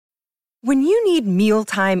When you need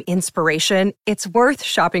mealtime inspiration, it's worth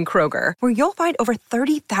shopping Kroger, where you'll find over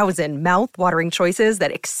 30,000 mouth-watering choices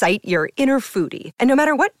that excite your inner foodie. And no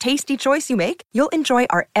matter what tasty choice you make, you'll enjoy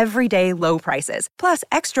our everyday low prices, plus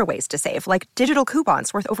extra ways to save, like digital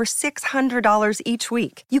coupons worth over $600 each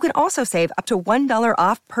week. You can also save up to $1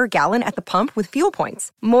 off per gallon at the pump with fuel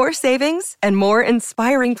points. More savings and more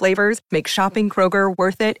inspiring flavors make shopping Kroger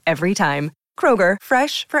worth it every time. Kroger,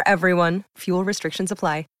 fresh for everyone. Fuel restrictions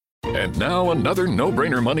apply. And now another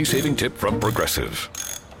no-brainer money-saving tip from Progressive.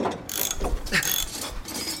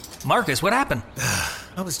 Marcus, what happened?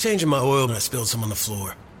 I was changing my oil and I spilled some on the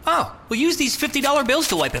floor. Oh, well, use these $50 bills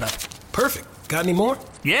to wipe it up. Perfect. Got any more?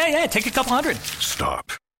 Yeah, take a couple hundred.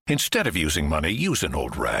 Stop. Instead of using money, use an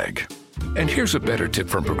old rag. And here's a better tip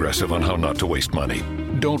from Progressive on how not to waste money.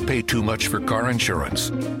 Don't pay too much for car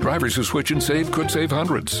insurance. Drivers who switch and save could save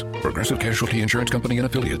hundreds. Progressive Casualty Insurance Company and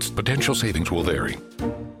Affiliates. Potential savings will vary.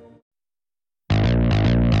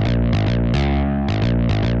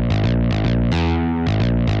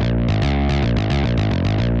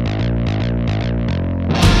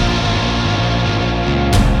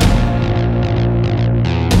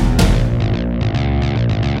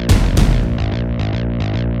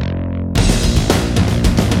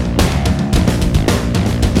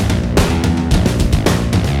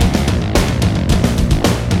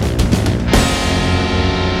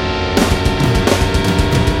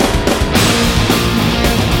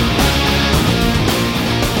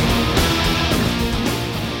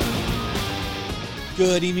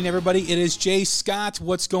 Good evening, everybody. It is Jay Scott.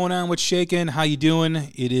 What's going on? What's shaking? How you doing?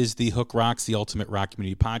 It is the Hook Rocks, the Ultimate Rock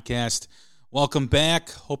Community Podcast. Welcome back.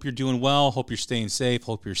 Hope you're doing well. Hope you're staying safe.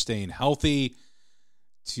 Hope you're staying healthy.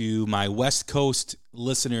 To my West Coast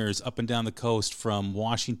listeners up and down the coast from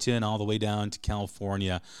Washington all the way down to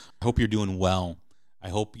California, I hope you're doing well. I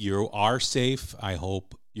hope you are safe. I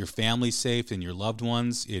hope your family's safe and your loved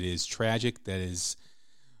ones. It is tragic. That is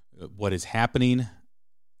what is happening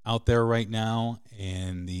out there right now,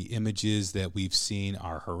 and the images that we've seen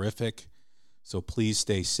are horrific. So please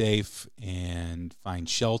stay safe and find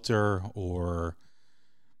shelter or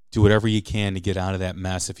do whatever you can to get out of that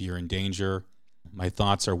mess if you're in danger. My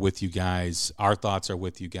thoughts are with you guys. Our thoughts are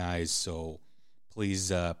with you guys. So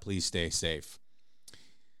please stay safe.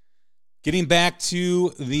 Getting back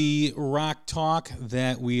to the rock talk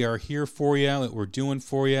that we are here for you, that we're doing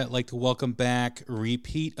for you, I'd like to welcome back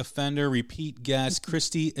repeat offender, repeat guest,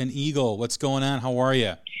 Christy and Eagle. What's going on? How are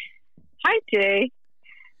you? Hi, Jay.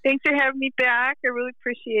 Thanks for having me back. I really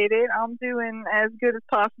appreciate it. I'm doing as good as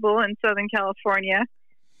possible in Southern California,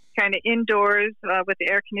 kind of indoors with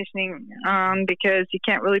the air conditioning on because you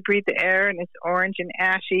can't really breathe the air and it's orange and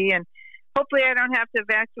ashy. And hopefully I don't have to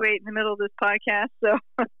evacuate in the middle of this podcast.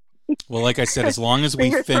 So. Well, like I said, as long as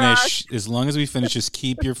we finish, just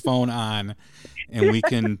keep your phone on, and we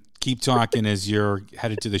can keep talking as you're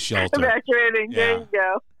headed to the shelter. Evacuating. Yeah. There you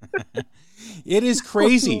go. It is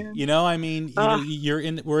crazy, I mean,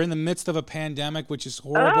 we're in the midst of a pandemic, which is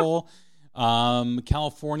horrible.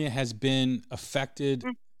 California has been affected,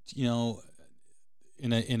 in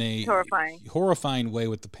a horrifying way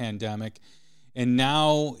with the pandemic. And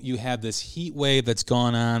now you have this heat wave that's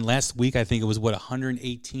gone on. Last week, I think it was,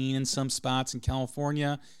 118 in some spots in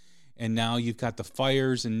California. And now you've got the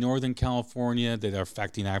fires in Northern California that are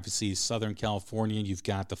affecting, obviously, Southern California. You've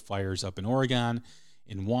got the fires up in Oregon,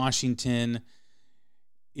 in Washington.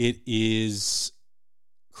 It is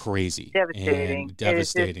crazy. Devastating. And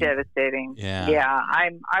devastating. It is just devastating. Yeah.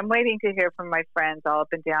 I'm waiting to hear from my friends all up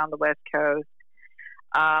and down the West Coast.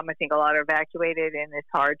 I think a lot are evacuated and it's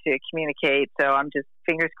hard to communicate. So I'm just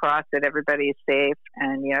fingers crossed that everybody is safe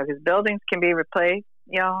and, because buildings can be replaced,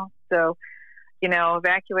 So,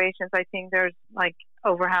 evacuations, I think there's like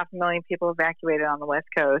over 500,000 people evacuated on the West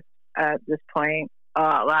Coast at this point.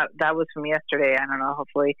 That was from yesterday. I don't know.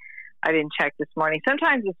 Hopefully I didn't check this morning.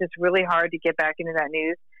 Sometimes it's just really hard to get back into that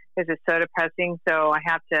news because it's so depressing. So I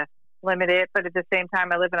have to limit it. But at the same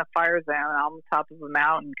time, I live in a fire zone. I'm on top of a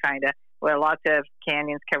mountain kind of. Where lots of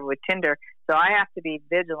canyons covered with tinder. So I have to be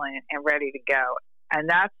vigilant and ready to go. And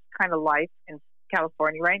that's kind of life in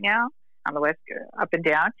California right now on the West, up and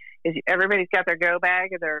down, is everybody's got their go bag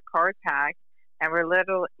or their cars packed. And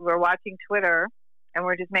we're watching Twitter and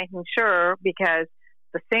we're just making sure, because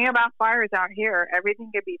the thing about fires out here,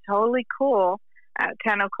 everything could be totally cool at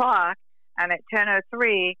 10 o'clock. And at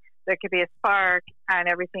 10:03, there could be a spark and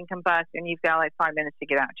everything combusts and you've got like 5 minutes to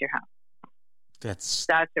get out to your house. That's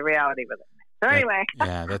the reality with it. So anyway.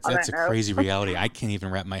 Yeah, that's a crazy reality. I can't even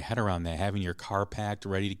wrap my head around that. Having your car packed,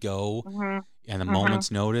 ready to go, and a moment's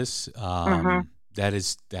notice. That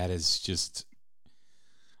is just,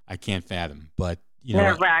 I can't fathom. But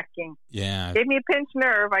nerve-wracking. Yeah. Gave me a pinched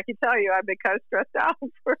nerve. I can tell you, I've been kind of stressed out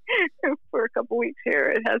for a couple weeks here.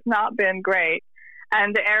 It has not been great.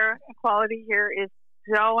 And the air quality here is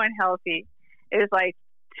so unhealthy. It is like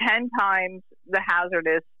 10 times the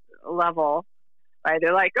hazardous level. Right?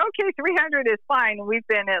 They're like, okay, 300 is fine. And we've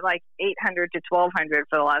been at like 800 to 1200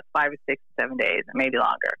 for the last 5 or 6, 7 days, maybe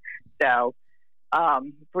longer. So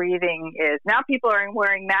breathing is, now people are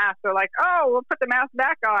wearing masks. They're like, oh, we'll put the mask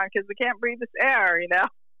back on because we can't breathe this air,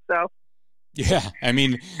 So yeah, I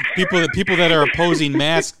mean, people that are opposing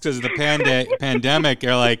masks because of the pandemic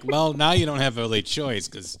are like, well, now you don't have a really choice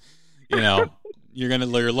because your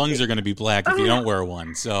lungs are gonna be black if you don't wear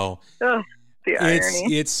one. So the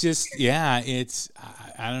irony. It's just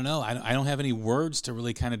I don't know. I don't have any words to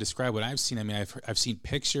really kind of describe what I've seen. I mean, I've seen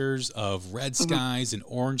pictures of red skies and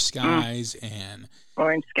orange skies and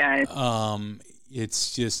orange skies.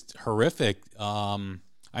 It's just horrific.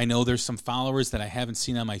 I know there's some followers that I haven't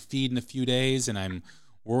seen on my feed in a few days, and I'm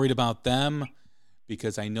worried about them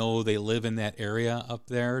because I know they live in that area up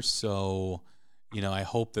there. So, I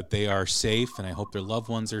hope that they are safe, and I hope their loved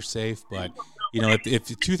ones are safe. But,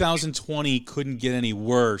 if 2020 couldn't get any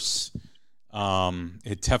worse,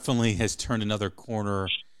 it definitely has turned another corner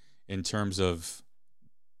in terms of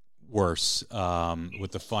worse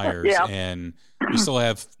with the fires. Yeah. And we still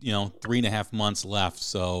have, 3.5 months left.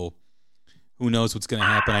 So who knows what's going to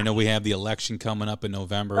happen? I know we have the election coming up in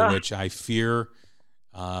November, which I fear.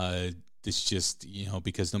 It's just,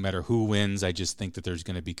 because no matter who wins, I just think that there's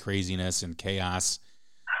going to be craziness and chaos.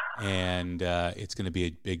 And it's going to be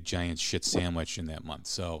a big, giant shit sandwich in that month.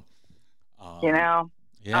 So, yeah.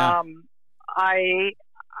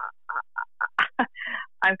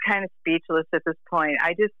 I'm kind of speechless at this point.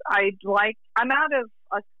 I'm out of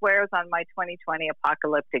squares on my 2020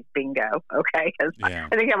 apocalyptic bingo. Okay, because I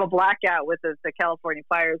think I have a blackout with the California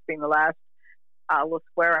fires being the last little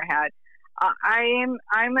square I had.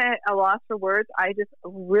 I'm at a loss for words. I just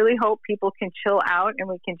really hope people can chill out and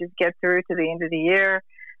we can just get through to the end of the year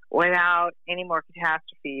without any more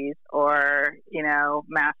catastrophes or,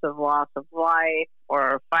 massive loss of life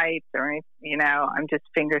or fights or anything. I'm just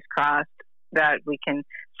fingers crossed that we can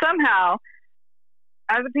somehow,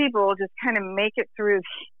 as a people, just kind of get through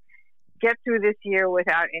this year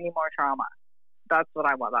without any more trauma. That's what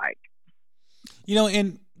I would like.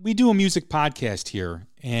 And we do a music podcast here,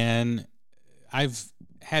 and I've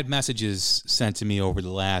had messages sent to me over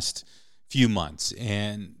the last few months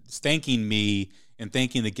and thanking me and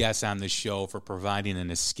thanking the guests on this show for providing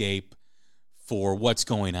an escape for what's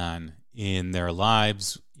going on in their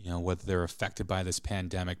lives, whether they're affected by this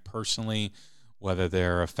pandemic personally, whether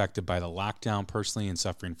they're affected by the lockdown personally and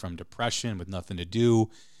suffering from depression with nothing to do,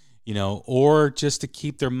 or just to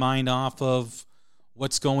keep their mind off of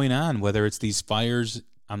what's going on, whether it's these fires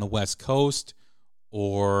on the West Coast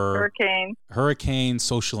or hurricane,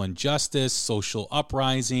 social injustice, social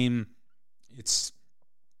uprising. It's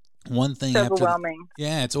one thing it's overwhelming.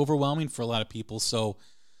 It's overwhelming for a lot of people. So,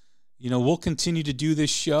 we'll continue to do this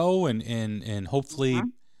show and hopefully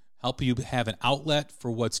help you have an outlet for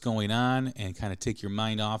what's going on and kind of take your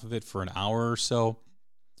mind off of it for an hour or so.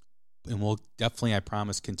 And we'll definitely, I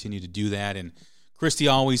promise, continue to do that. And Christy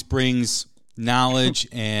always brings knowledge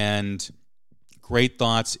and great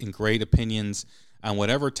thoughts and great opinions on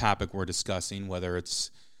whatever topic we're discussing, whether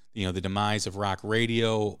it's, the demise of rock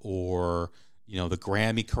radio or, the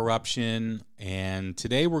Grammy corruption. And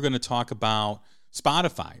today we're going to talk about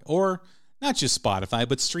Spotify, or not just Spotify,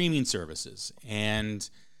 but streaming services. And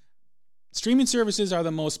streaming services are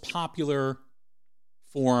the most popular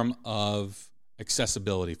form of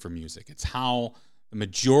accessibility for music. It's how the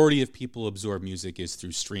majority of people absorb music is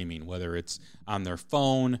through streaming, whether it's on their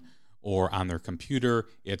phone or on their computer.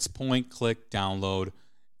 It's point, click, download,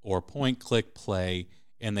 or point, click, play,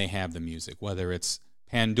 and they have the music, whether it's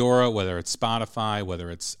Pandora, whether it's Spotify,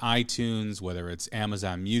 whether it's iTunes, whether it's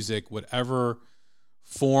Amazon Music, whatever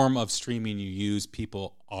form of streaming you use,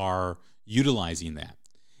 people are utilizing that.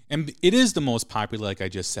 And it is the most popular, like I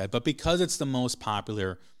just said, but because it's the most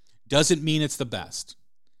popular doesn't mean it's the best.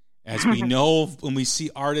 As we know, when we see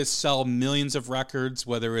artists sell millions of records,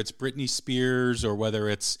 whether it's Britney Spears or whether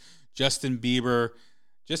it's Justin Bieber,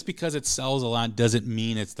 just because it sells a lot doesn't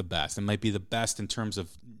mean it's the best. It might be the best in terms of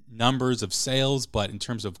numbers of sales, but in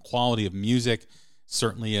terms of quality of music,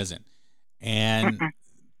 certainly isn't. And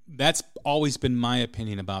that's always been my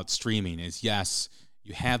opinion about streaming is, yes,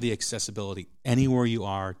 you have the accessibility anywhere you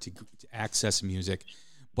are to access music,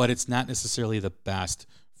 but it's not necessarily the best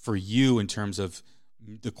for you in terms of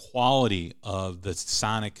the quality of the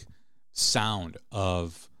sonic sound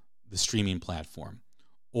of the streaming platform.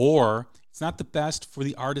 Or it's not the best for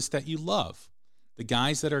the artist that you love. the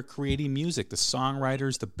guys that are creating music, the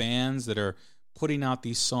songwriters, the bands that are putting out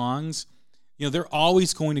these songs, they're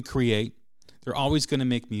always going to create. They're always going to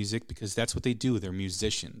make music because that's what they do. They're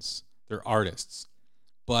musicians. They're artists.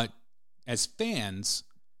 But as fans,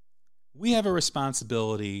 we have a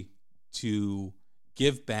responsibility to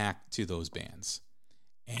give back to those bands.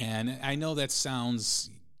 And I know that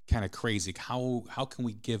sounds kind of crazy. How can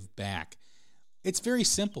we give back? It's very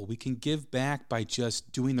simple. We can give back by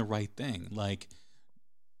just doing the right thing, like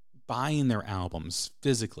buying their albums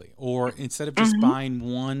physically, or instead of just buying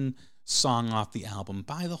one song off the album,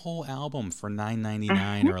 buy the whole album for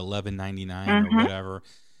 $9.99 or $11.99 or whatever.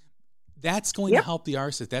 That's going to help the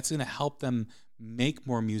artist. That's going to help them make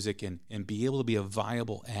more music and be able to be a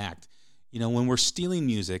viable act. When we're stealing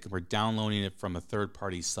music and we're downloading it from a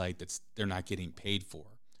third-party site they're not getting paid for,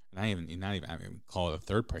 and I even call it a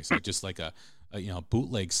third-party site, just like a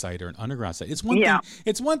bootleg site or an underground site. It's one thing.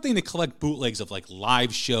 It's one thing to collect bootlegs of like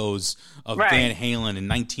live shows of Van Halen in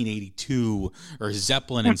 1982 or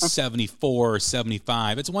Zeppelin in 74 or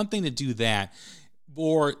 75. It's one thing to do that,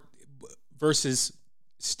 versus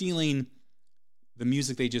stealing the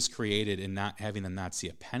music they just created and not having them not see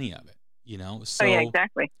a penny of it. So,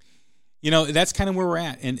 exactly. That's kind of where we're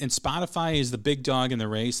at. And Spotify is the big dog in the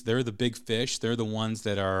race. They're the big fish. They're the ones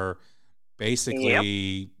that are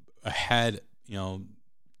basically ahead,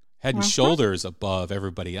 head and shoulders above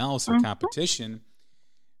everybody else or competition.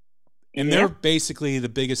 And they're basically the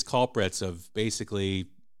biggest culprits of basically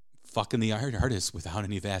fucking the artist without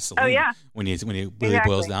any Vaseline when it really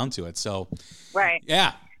boils down to it. So,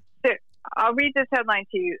 yeah. So I'll read this headline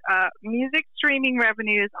to you. Music streaming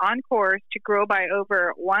revenues on course to grow by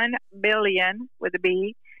over $1 billion with a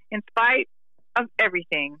B in spite of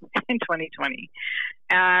everything in 2020.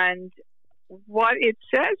 And what it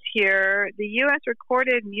says here, the U.S.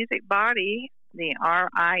 Recorded Music Body, the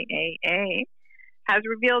RIAA, has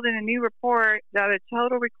revealed in a new report that the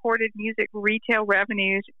total recorded music retail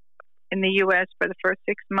revenues in the U.S. for the first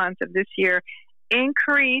 6 months of this year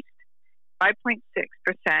increased 5.6%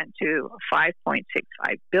 to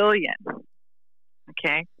 $5.65 billion.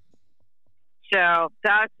 Okay. So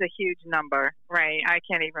that's a huge number, right? I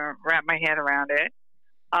can't even wrap my head around it.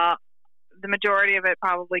 The majority of it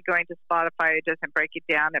probably going to Spotify. It doesn't break it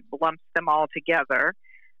down. It lumps them all together.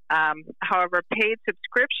 However, paid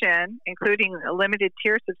subscription, including limited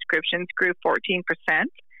tier subscriptions, grew 14%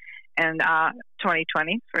 in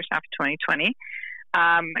 2020, first half of 2020,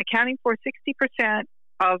 accounting for 60%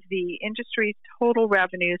 of the industry's total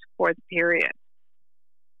revenues for the period.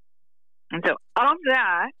 And so of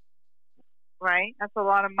that, right, that's a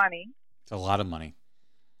lot of money. It's a lot of money.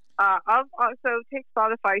 So take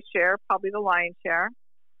Spotify's share, probably the lion's share.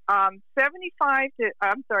 50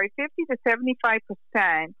 to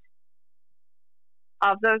 75%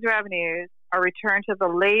 of those revenues are returned to the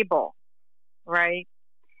label, right?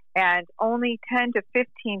 And only 10 to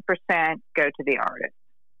 15% go to the artist.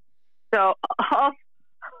 So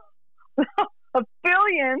of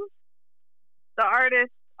billions, the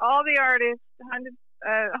artists, all the artists,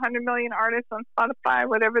 100 million artists on Spotify,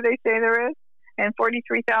 whatever they say there is, and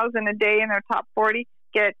 43,000 a day in their top 40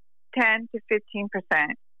 get 10 to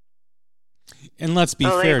 15%. And let's be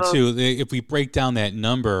fair too. If we break down that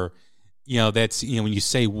number, that's when you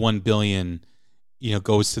say 1 billion,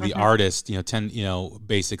 goes to the artist, 10,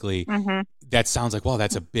 basically, that sounds like, well,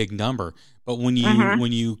 that's a big number. But when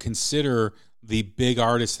you consider the big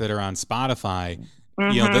artists that are on Spotify,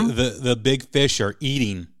 the big fish are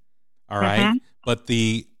eating, all right, but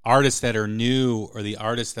the artists that are new or the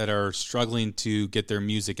artists that are struggling to get their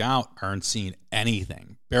music out aren't seeing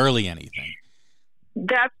anything, barely anything.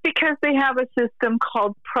 That's because they have a system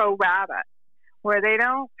called pro rata, where they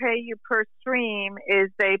don't pay you per stream. Is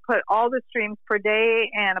they put all the streams per day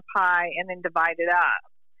and a pie and then divide it up.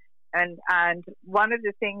 And one of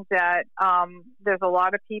the things that there's a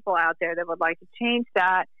lot of people out there that would like to change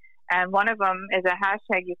that, and one of them is a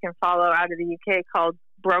hashtag you can follow out of the UK called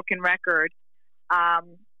Broken Record.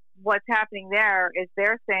 What's happening there is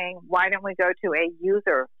they're saying, why don't we go to a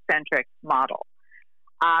user-centric model?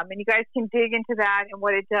 And you guys can dig into that. And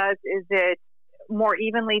what it does is it more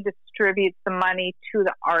evenly distributes the money to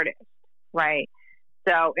the artist, right?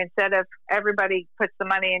 So instead of everybody puts the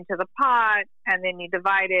money into the pot and then you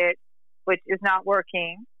divide it, which is not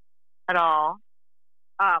working at all,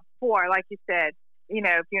 for, like you said,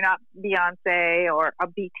 if you're not Beyonce or a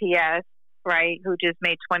BTS, right, who just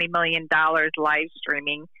made $20 million live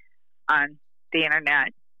streaming on the internet.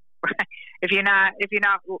 If you're not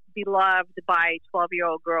beloved by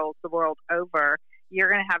 12-year-old girls the world over, you're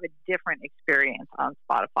going to have a different experience on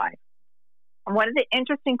Spotify. And one of the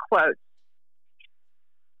interesting quotes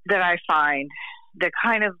that I find that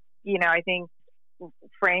kind of, I think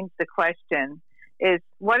frames the question is,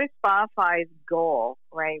 what is Spotify's goal,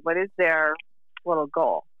 right? What is their little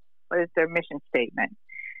goal? What is their mission statement?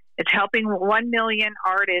 It's helping 1 million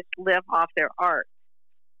artists live off their art,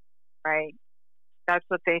 right? That's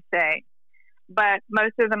what they say. But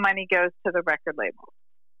most of the money goes to the record labels.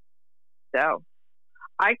 So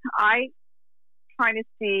I kind of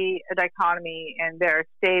see a dichotomy in their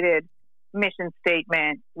stated mission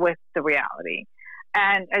statement with the reality.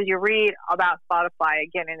 And as you read about Spotify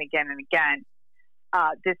again and again and again,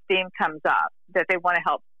 this theme comes up that they want to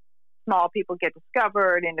help small people get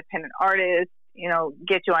discovered, independent artists,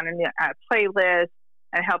 get you on a playlist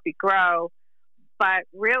and help you grow. But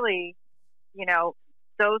really,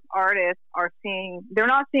 those artists they're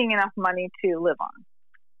not seeing enough money to live on.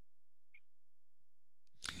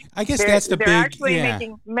 I guess they're actually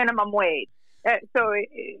making minimum wage. So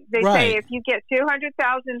they say if you get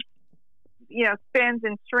 200,000, spins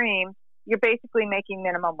and streams, you're basically making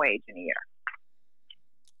minimum wage in a year.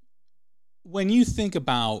 When you think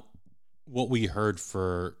about what we heard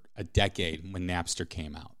for a decade when Napster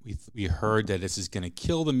came out, we heard that this is going to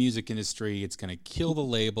kill the music industry, it's going to kill the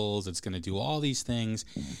labels, it's going to do all these things.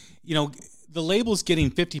 The labels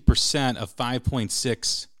getting 50% of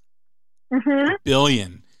 5.6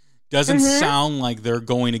 billion doesn't sound like they're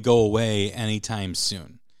going to go away anytime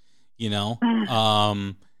soon.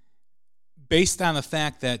 Based on the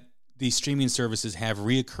fact that these streaming services have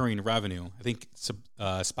reoccurring revenue. I think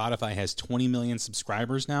Spotify has 20 million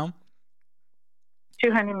subscribers now.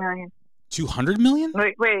 200 million. 200 million?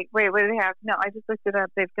 Wait, what do they have? No, I just looked it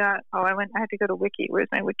up. They've got, I had to go to Wiki. Where's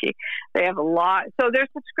my Wiki? They have a lot. So their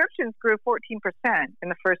subscriptions grew 14% in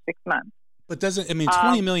the first 6 months. But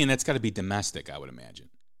 20 million, that's got to be domestic, I would imagine.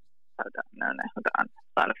 Hold on.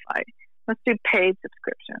 Spotify. Let's do paid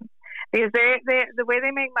subscriptions. Because the way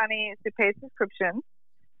they make money is to pay subscriptions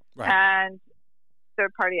and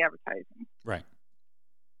third-party advertising. Right.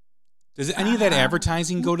 Does any of that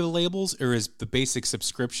advertising go to the labels, or is the basic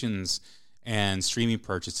subscriptions and streaming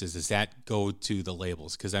purchases, does that go to the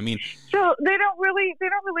labels? Because so they don't really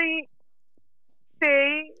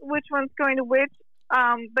say which one's going to which,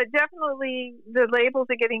 but definitely the labels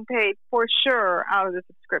are getting paid for sure out of the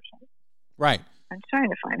subscription. Right. I'm trying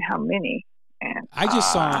to find how many. And I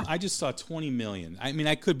just saw 20 million.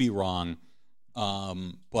 I could be wrong,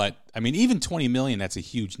 but even 20 million, that's a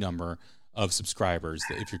huge number of subscribers.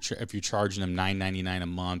 If you're charging them $9.99 a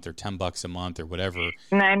month or $10 a month or whatever.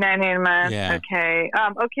 $9.99 a month. Yeah. Okay.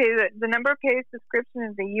 The number of paid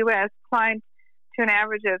subscriptions in the U.S. climbed to an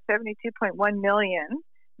average of 72.1 million.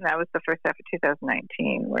 And that was the first half of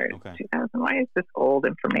 2019. Where's 2000? Why is this old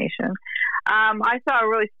information? I saw a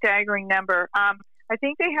really staggering number. I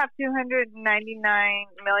think they have 299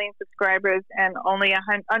 million subscribers and only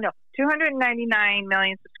 299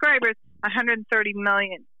 million subscribers,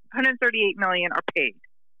 138 million are paid.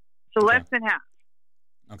 So less than half.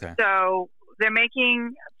 Okay. So they're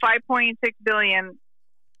making 5.6 billion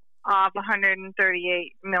off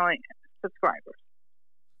 138 million subscribers.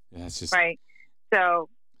 Yeah, it's just right.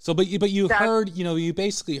 But you heard, you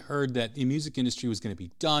basically heard that the music industry was going to be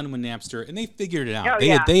done when Napster, and they figured it out.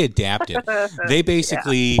 They adapted. They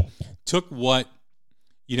basically took what,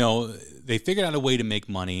 they figured out a way to make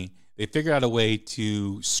money. They figured out a way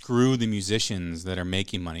to screw the musicians that are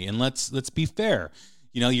making money. And let's be fair.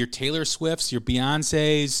 Your Taylor Swifts, your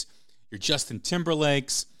Beyoncés, your Justin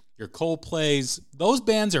Timberlakes, your Coldplays, those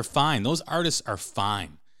bands are fine. Those artists are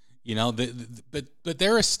fine. But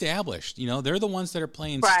they're established. They're the ones that are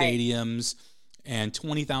playing stadiums and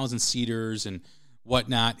 20,000 seaters and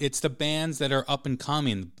whatnot. It's the bands that are up and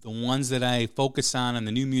coming, the ones that I focus on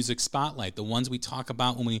the New Music Spotlight, the ones we talk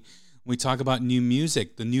about when we talk about new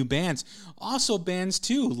music, the new bands. Also bands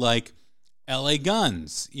too, like LA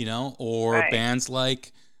Guns, or bands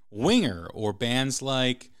like Winger, or bands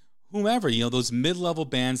like whomever, those mid-level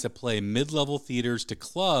bands that play mid-level theaters to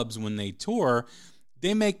clubs when they tour.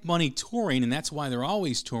 They make money touring, and that's why they're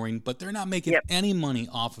always touring, but they're not making any money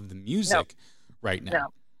off of the music right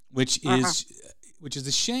now, which is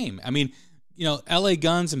a shame. LA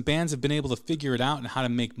Guns and bands have been able to figure it out and how to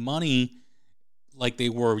make money like they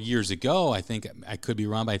were years ago. I think I could be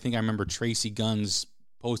wrong, but I think I remember Tracy Guns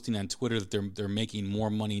posting on Twitter that they're making more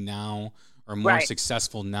money now or more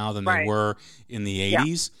successful now than they were in the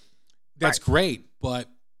 80s. That's great, but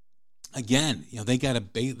again, they got to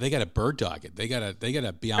bird dog it. They got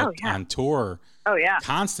to be out on tour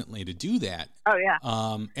constantly to do that.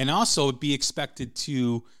 And also be expected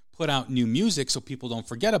to put out new music so people don't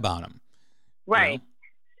forget about them. Right.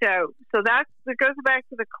 So it goes back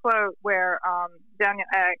to the quote where Daniel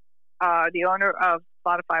Ek, the owner of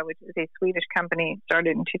Spotify, which is a Swedish company,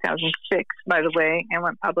 started in 2006, by the way, and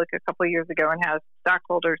went public a couple of years ago and has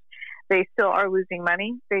stockholders. They still are losing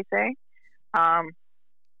money, they say. I'm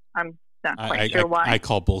not quite sure why. I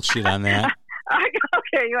call bullshit on that.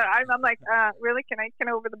 Okay, I'm like, really? Can I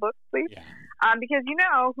over the books, please? Yeah. Because you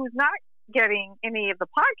know who's not getting any of the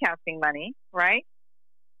podcasting money, right?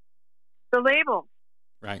 The labels.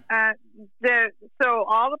 Right. So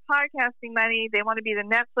all the podcasting money, they want to be the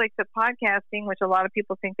Netflix of podcasting, which a lot of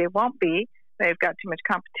people think they won't be. They've got too much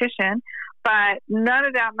competition. But none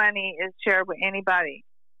of that money is shared with anybody.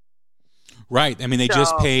 Right. I mean, they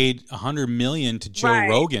just paid $100 million to Joe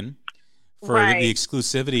Rogan for the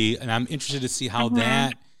exclusivity, and I'm interested to see how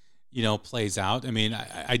that, plays out. I mean,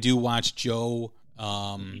 I do watch Joe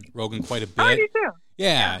Rogan quite a bit. Oh, you do?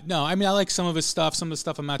 Yeah. No, I mean, I like some of his stuff. Some of the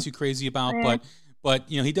stuff I'm not too crazy about, but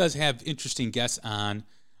he does have interesting guests on.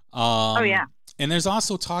 And there's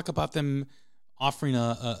also talk about them offering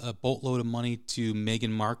a boatload of money to Meghan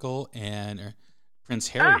Markle and Prince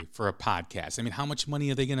Harry for a podcast. I mean, how much money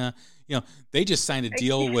are they gonna? They just signed a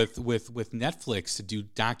deal with Netflix to do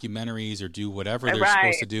documentaries or do whatever they're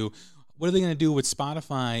supposed to do. What are they going to do with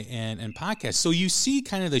Spotify and podcasts? So you see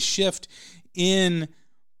kind of the shift in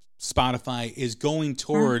Spotify is going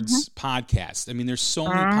towards podcasts. I mean, there's so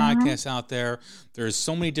many podcasts out there. There's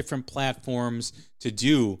so many different platforms to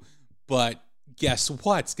do. But guess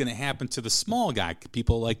what's going to happen to the small guy?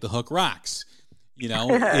 People like the Hook Rocks,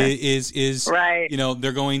 is right.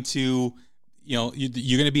 They're going to,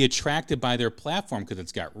 you're going to be attracted by their platform because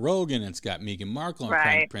it's got Rogan, it's got Meghan Markle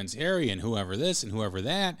and Prince Harry and whoever this and whoever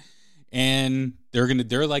that. And they're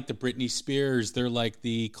like the Britney Spears. They're like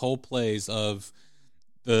the Coldplays of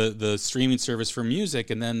the streaming service for music.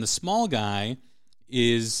 And then the small guy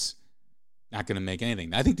is not going to make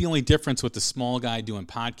anything. I think the only difference with the small guy doing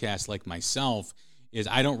podcasts like myself is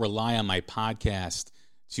I don't rely on my podcast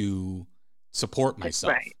to support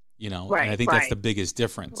myself. Right. And I think that's the biggest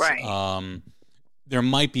difference. Right. There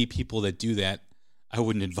might be people that do that. I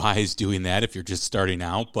wouldn't advise doing that if you're just starting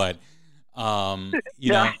out, but so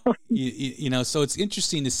it's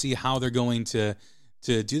interesting to see how they're going to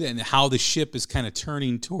do that and how the ship is kind of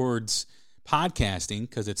turning towards podcasting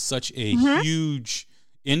because it's such a huge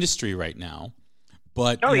industry right now.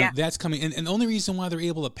 But that's coming. And the only reason why they're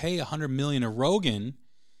able to pay $100 million to Rogan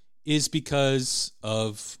is because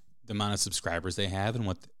of the amount of subscribers they have and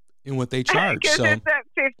what they charge. So it's at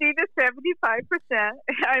 50 to 75%.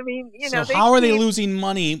 I mean, So how are they losing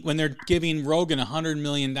money when they're giving Rogan $100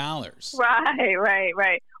 million?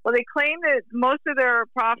 Right. Well, they claim that most of their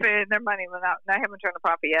profit, their money, I haven't turned a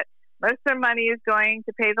profit yet. Most of their money is going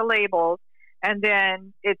to pay the labels, and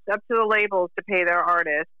then it's up to the labels to pay their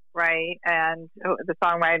artists, right? And the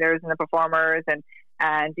songwriters and the performers, and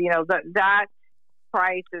that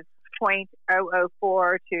price is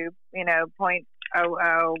 0.004 to 0.00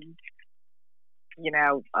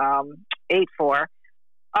 84.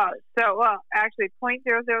 Actually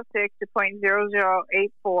 0.006 to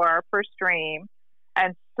 0.0084 per stream,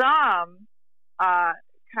 and some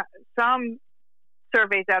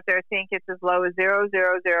surveys out there think it's as low as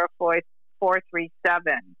 0.00437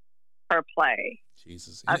 per play.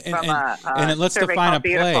 Jesus. And let's define a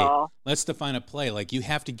play. Beautiful. Let's define a play. Like you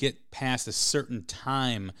have to get past a certain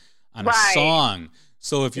time on a song.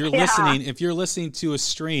 So if you're listening to a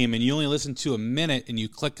stream and you only listen to a minute and you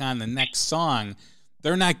click on the next song,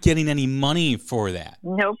 they're not getting any money for that.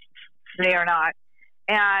 Nope, they are not.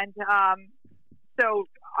 And so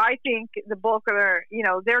I think the bulk of their,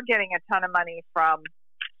 they're getting a ton of money from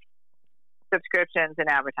subscriptions and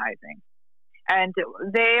advertising. And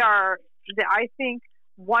I think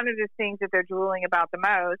one of the things that they're drooling about the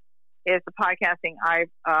most is the podcasting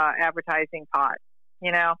advertising pot,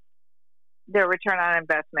 their return on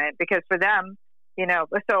investment, because for them, so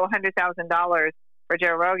 $100,000 for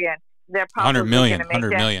Joe Rogan, they're probably going to make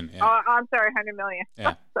 $100 million. Yeah. Oh, I'm sorry, $100 million.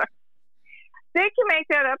 Yeah. They can make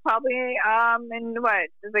that up probably in what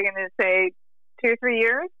is they going to say 2 or 3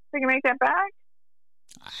 years? They can make that back.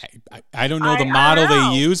 I don't know the model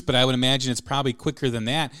they use, but I would imagine it's probably quicker than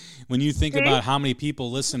that. When you think about how many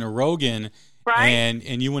people listen to Rogan, and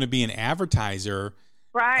you want to be an advertiser,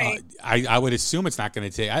 right? I would assume it's not going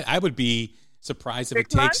to take. I would be surprised if it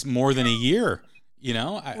takes more than a year.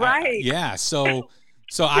 Right? So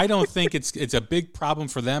I don't think it's a big problem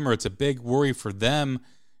for them, or it's a big worry for them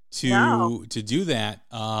to do that.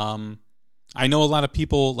 I know a lot of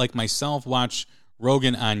people like myself watch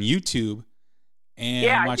Rogan on YouTube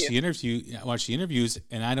and watch the interviews,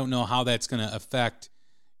 and I don't know how that's going to affect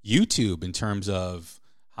YouTube in terms of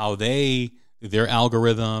how their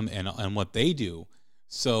algorithm and what they do.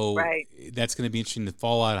 So that's going to be interesting to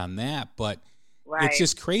follow out on that. But it's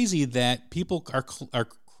just crazy that people are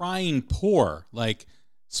crying poor, like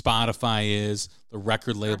Spotify is, the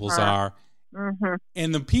record labels are,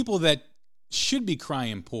 and the people that should be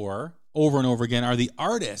crying poor over and over again are the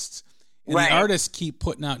artists, and the artists keep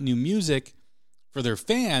putting out new music for their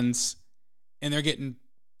fans, and they're getting,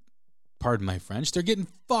 pardon my French, they're getting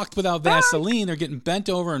fucked without Vaseline. They're getting bent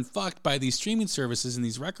over and fucked by these streaming services and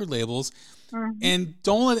these record labels. And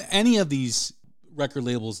don't let any of these record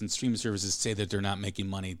labels and streaming services say that they're not making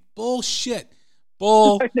money. Bullshit.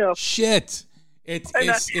 Bullshit.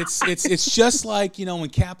 It's just like, you know, when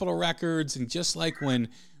Capitol Records, and just like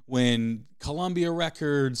when Columbia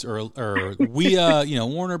Records or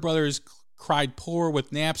Warner Brothers cried poor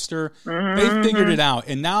with Napster, they figured it out,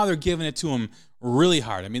 and now they're giving it to them really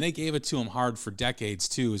hard. I mean, they gave it to them hard for decades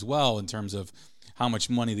too, as well, in terms of how much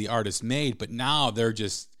money the artists made. But now they're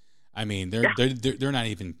just, I mean, they're not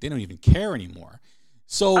even, they don't even care anymore.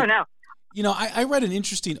 So, you know, I read an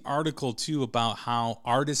interesting article too about how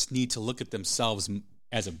artists need to look at themselves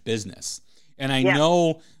as a business, and I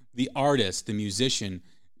know the artist, the musician,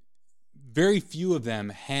 very few of them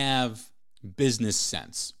have business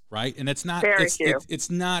sense, right? And it's not it's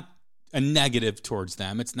not a negative towards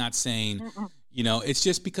them. It's not saying, you know, it's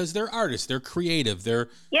just because they're artists, they're creative, they're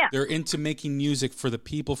into making music for the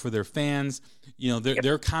people, for their fans. You know,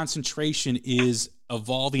 their concentration is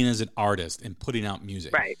evolving as an artist and putting out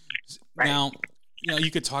music. Right. Now, you know,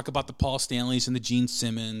 you could talk about the Paul Stanleys and the Gene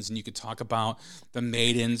Simmons, and you could talk about the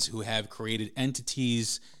Maidens, who have created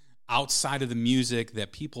entities outside of the music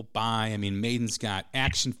that people buy. I mean, Maiden's got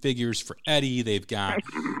action figures for Eddie. They've got,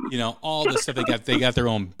 you know, all this stuff. They got their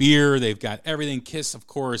own beer. They've got everything. Kiss, of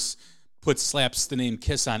course, slaps the name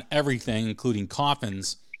Kiss on everything, including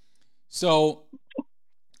coffins. So,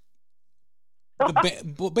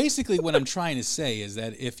 basically what I'm trying to say is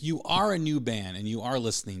that if you are a new band and you are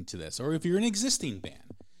listening to this, or if you're an existing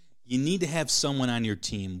band, you need to have someone on your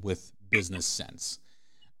team with business sense.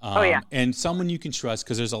 And someone you can trust,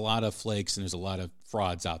 because there's a lot of flakes and there's a lot of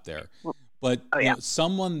frauds out there. But you know,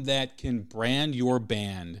 someone that can brand your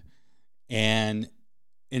band, and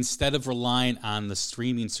instead of relying on the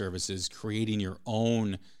streaming services, creating your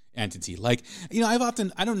own entity. Like, you know, I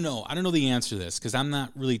don't know the answer to this, because I'm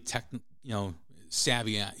not really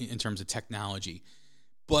savvy in terms of technology.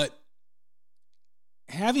 But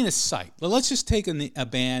having a site, well, let's just take a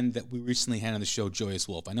band that we recently had on the show, Joyous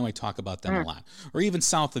Wolf. I know I talk about them a lot. Or even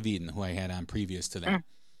South of Eden, who I had on previous to that.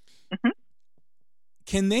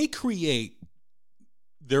 Can they create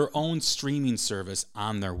their own streaming service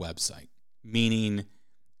on their website? Meaning,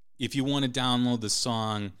 if you want to download the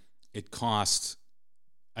song, it costs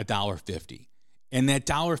 $1.50. And that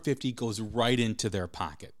 $1.50 goes right into their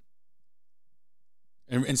pocket.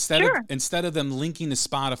 And instead of them linking to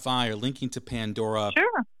Spotify or linking to Pandora,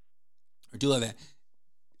 or do like that,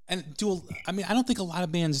 I don't think a lot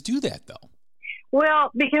of bands do that though.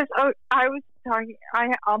 Well, because I was talking,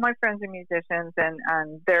 all my friends are musicians,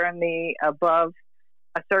 and they're in the above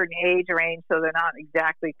a certain age range, so they're not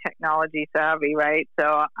exactly technology savvy, right?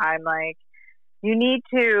 So I'm like, you need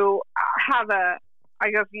to have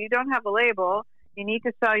if you don't have a label, you need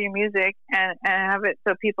to sell your music and have it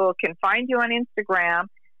so people can find you on Instagram,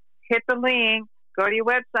 hit the link, go to your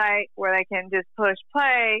website where they can just push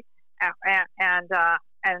play and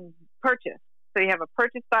purchase. So you have a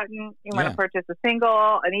purchase button. You want to purchase a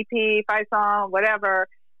single, an EP, 5-song, whatever.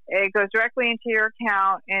 It goes directly into your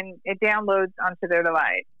account and it downloads onto their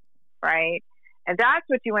device, right? And that's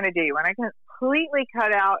what you want to do. You want to completely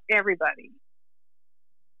cut out everybody.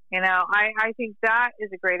 You know, I think that is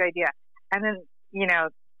a great idea. And then, you know,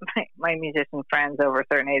 my musician friends over a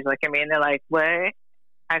certain age look at me and they're like, what?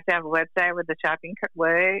 I have to have a website with the shopping cart?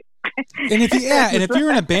 What? And if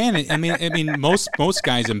you're in a band, I mean, most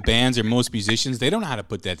guys in bands or most musicians, they don't know how to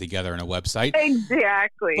put that together in a website.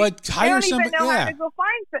 Exactly. But hire somebody. They don't even know how to go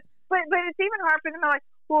find it. But it's even hard for them. They're like,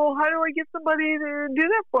 well, how do I get somebody to do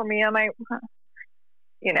that for me? I'm like,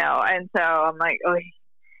 you know, and so I'm like, oh,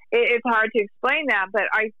 it's hard to explain that. But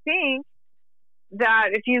I think that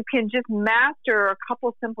if you can just master a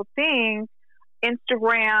couple simple things,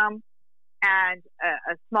 Instagram and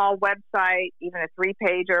a small website, even a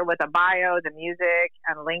 3-pager with a bio, the music,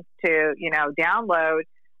 and links to, you know, download,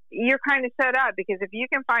 you're kind of set up. Because if you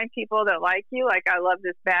can find people that like you, like I love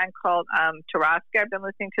this band called Tarasca I've been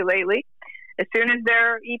listening to lately. As soon as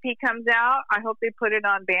their EP comes out, I hope they put it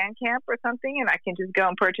on Bandcamp or something, and I can just go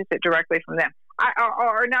and purchase it directly from them.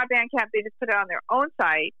 Or not Bandcamp, they just put it on their own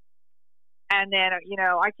site. And then, you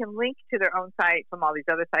know, I can link to their own site from all these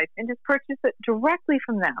other sites and just purchase it directly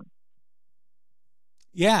from them.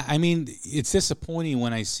 Yeah, I mean, it's disappointing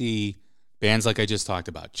when I see bands like I just talked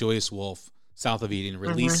about, Joyous Wolf, south of Eden,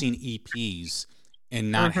 releasing EPs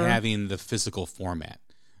and not having the physical format.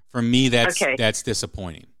 For me, that's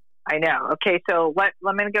disappointing. I know. Okay, so let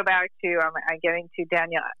me go back to I'm getting to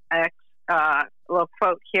Daniel X little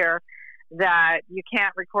quote here that you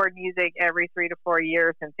can't record music every 3 to 4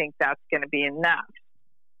 years and think that's going to be enough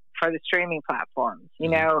for the streaming platforms. You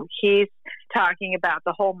know, he's talking about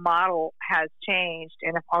the whole model has changed,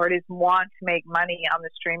 and if artists want to make money on the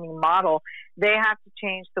streaming model, they have to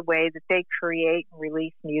change the way that they create and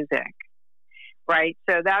release music, right?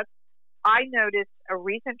 So I noticed a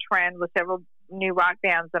recent trend with several new rock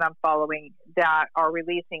bands that I'm following that are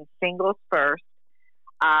releasing singles first,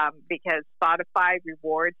 because Spotify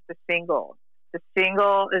rewards the single. The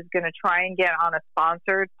single is going to try and get on a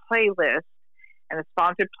sponsored playlist, and the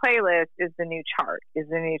sponsored playlist is the new chart, is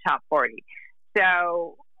the new top 40.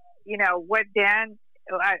 So, you know, what the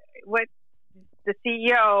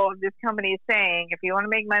CEO of this company is saying, if you want to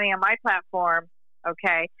make money on my platform,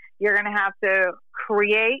 okay, you're going to have to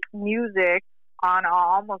create music on an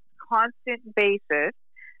almost constant basis,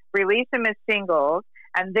 release them as singles,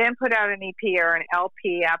 and then put out an EP or an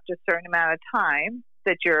LP after a certain amount of time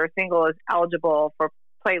that your single is eligible for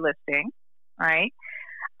playlisting, right?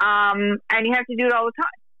 And you have to do it all the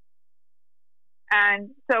time. And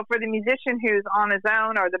so for the musician who's on his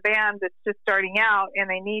own or the band that's just starting out and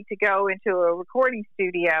they need to go into a recording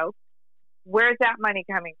studio, where's that money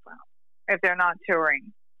coming from if they're not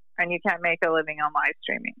touring and you can't make a living on live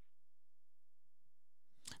streaming?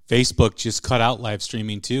 Facebook just cut out live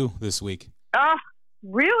streaming too this week. Oh,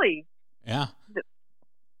 really? Yeah.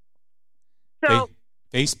 So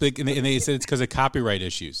Facebook, and they said it's because of copyright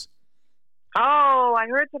issues. Oh, I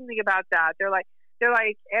heard something about that. They're like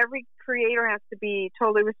every creator has to be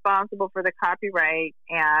totally responsible for the copyright,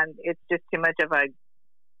 and it's just too much of a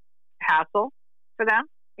hassle for them,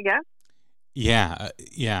 I guess. Yeah.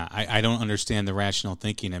 I don't understand the rational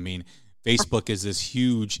thinking. I mean, Facebook is this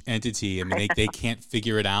huge entity. I mean, they can't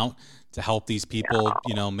figure it out to help these people,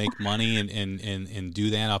 you know, make money and do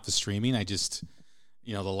that off the streaming. I just,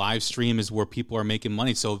 you know, the live stream is where people are making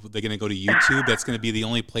money. So they're going to go to YouTube. That's going to be the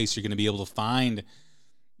only place you're going to be able to find,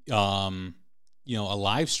 you know, a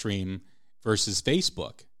live stream versus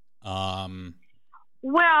Facebook.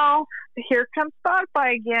 Well, here comes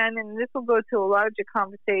Spotify again, and this will go to a larger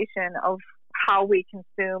conversation of how we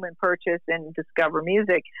consume and purchase and discover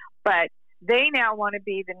music. But they now want to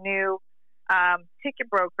be the new ticket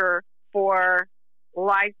broker for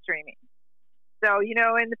live streaming. So, you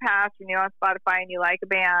know, in the past, when you're on Spotify and you like a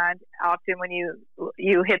band, often when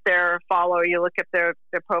you hit their follow or you look at their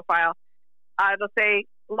profile, it'll say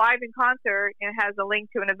live in concert, and it has a link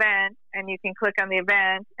to an event, and you can click on the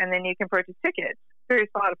event, and then you can purchase tickets through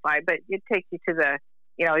Spotify. But it takes you to the,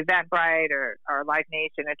 you know, Eventbrite or Live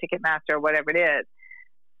Nation or Ticketmaster or whatever it is.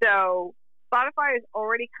 So Spotify is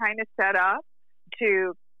already kind of set up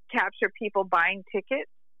to capture people buying tickets.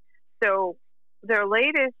 So their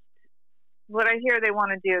latest, what I hear they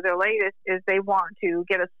want to do, their latest is they want to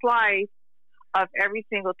get a slice of every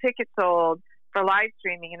single ticket sold for live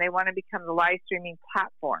streaming, and they want to become the live streaming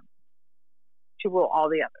platform to rule all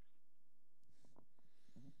the others.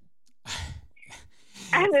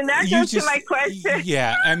 And then that goes to my question.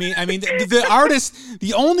 Yeah, I mean, the artist,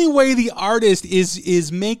 the only way the artist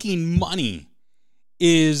is making money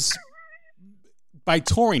is by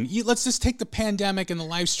touring. Let's just take the pandemic and the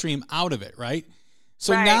live stream out of it, right?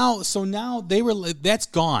 So right. now that's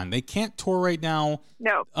gone. They can't tour right now.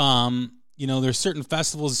 No. You know, there's certain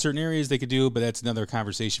festivals in certain areas they could do, but that's another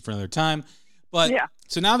conversation for another time. But yeah.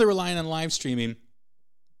 So now they're relying on live streaming,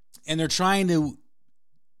 and they're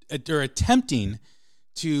attempting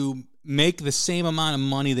to make the same amount of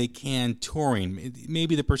money they can touring.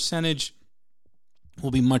 Maybe the percentage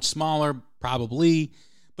will be much smaller, probably.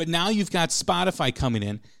 But now you've got Spotify coming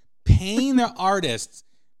in, paying their artists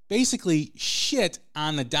basically shit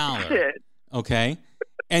on the dollar. Shit. Okay?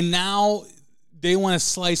 And now they want a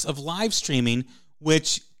slice of live streaming,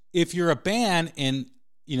 which if you're a band and,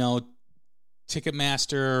 you know,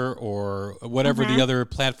 Ticketmaster or whatever the other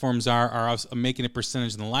platforms are making a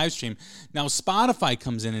percentage in the live stream. Now Spotify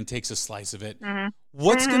comes in and takes a slice of it.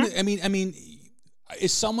 What's going to, I mean,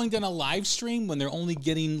 is someone going to live stream when they're only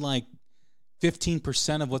getting like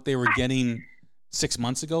 15% of what they were getting 6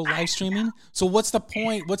 months ago live streaming? So what's the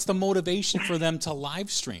point? What's the motivation for them to live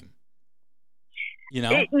stream? You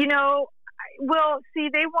know? Well, see,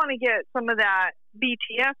 they want to get some of that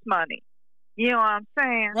BTS money. You know what I'm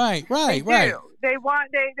saying? Right. They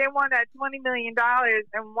want that $20 million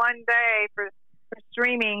in one day for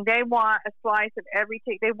streaming. They want a slice of every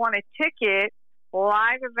ticket. They want a ticket,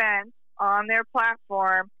 live events on their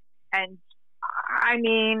platform, and I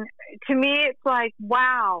mean, to me, it's like,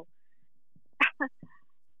 wow.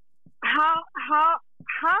 How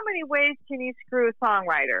many ways can you screw a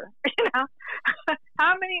songwriter? You know,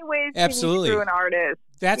 how many ways Absolutely. can you screw an artist?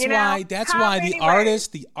 That's you know? why Ways?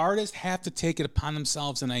 the artists have to take it upon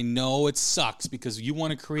themselves, and I know it sucks because you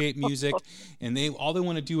want to create music and all they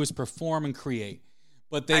want to do is perform and create.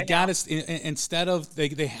 But they got to, instead of,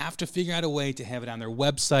 they have to figure out a way to have it on their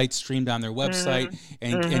website, streamed on their website,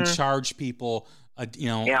 and charge people,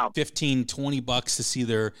 $15-$20 to see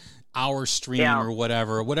their hour stream or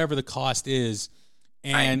whatever the cost is.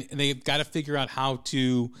 And they've got to figure out how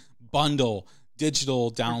to bundle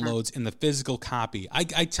digital downloads in the physical copy.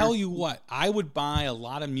 I tell you what, I would buy a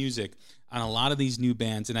lot of music on a lot of these new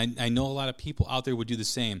bands, and I know a lot of people out there would do the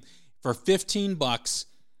same. For $15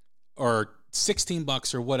 or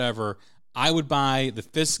 $16 or whatever, I would buy the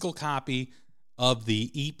physical copy of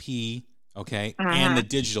the EP, and the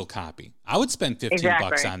digital copy. I would spend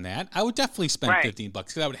 $15 on that. I would definitely spend $15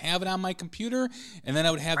 because I would have it on my computer, and then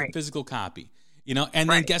I would have the physical copy. You know, and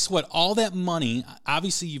then guess what? All that money,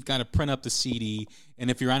 obviously, you've got to print up the CD, and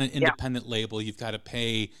if you're on an independent label, you've got to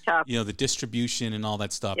pay, the distribution and all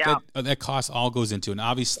that stuff. That cost all goes into it. And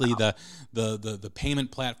obviously, the payment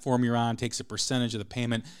platform you're on takes a percentage of the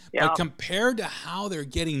payment. But compared to how they're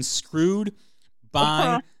getting screwed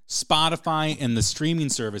by Spotify and the streaming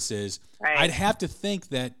services, I'd have to think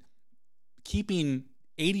that keeping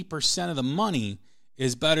 80% of the money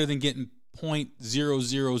is better than getting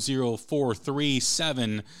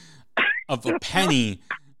 0.000437 of a penny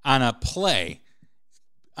on a play.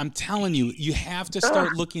 I'm telling you, you have to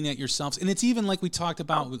start looking at yourselves. And it's even like we talked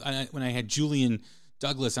about when I had Julian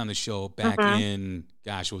Douglas on the show back in,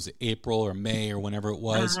 was it April or May or whenever it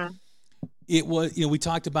was? It was, we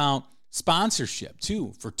talked about sponsorship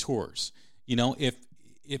too for tours. If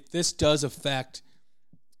this does affect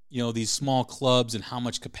these small clubs and how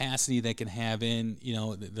much capacity they can have in,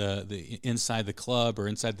 the inside the club or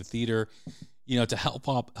inside the theater, to help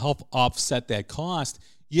offset that cost,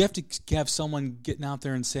 you have to have someone getting out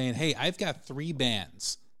there and saying, hey, I've got 3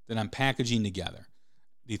 bands that I'm packaging together,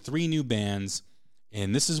 the 3 new bands,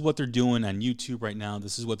 and this is what they're doing on YouTube right now.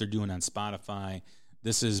 This is what they're doing on Spotify.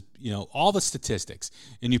 This is, all the statistics.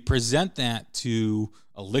 And you present that to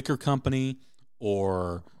a liquor company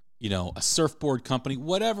or a surfboard company,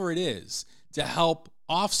 whatever it is, to help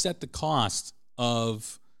offset the cost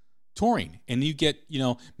of touring. And you get,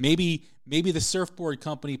 maybe the surfboard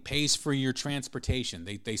company pays for your transportation.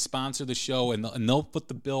 They sponsor the show and they'll put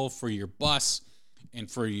the bill for your bus and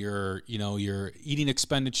for your, your eating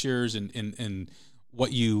expenditures and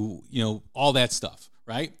what all that stuff,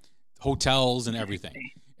 right? Hotels and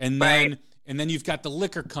everything. And then you've got the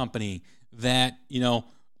liquor company that,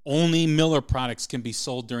 only Miller products can be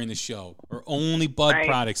sold during the show, or only Bud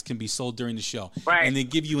products can be sold during the show. Right. And they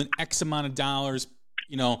give you an X amount of dollars,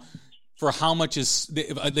 for how much is,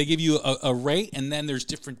 they give you a rate, and then there's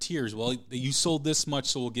different tiers. Well, you sold this much,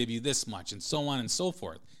 so we'll give you this much, and so on and so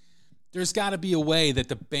forth. There's got to be a way that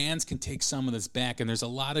the bands can take some of this back, and there's a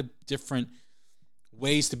lot of different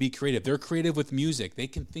ways to be creative. They're creative with music. They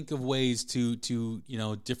can think of ways to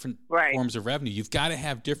different forms of revenue. You've got to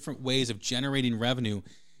have different ways of generating revenue.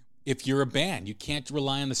 If you're a band, you can't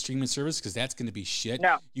rely on the streaming service because that's going to be shit.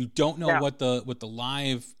 No. You don't know what the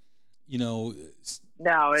live,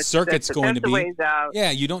 circuit's going to be.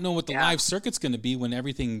 Yeah, you don't know what the live circuit's going to be when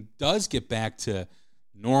everything does get back to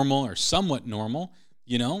normal or somewhat normal.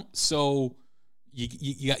 So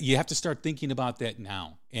you have to start thinking about that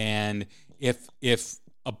now. And if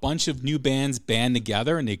a bunch of new bands band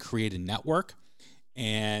together and they create a network,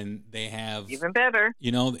 and they have even better,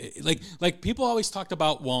 like people always talked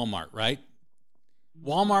about Walmart, right?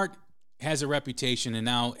 Walmart has a reputation, and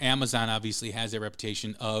now Amazon obviously has a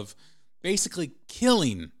reputation of basically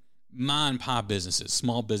killing mom and pop businesses,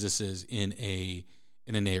 small businesses in a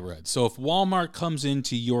neighborhood. So if Walmart comes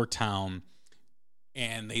into your town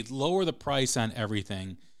and they lower the price on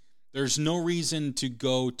everything, there's no reason to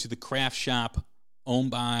go to the craft shop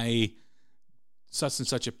owned by such and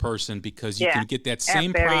such a person, because you can get that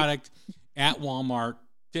same product at Walmart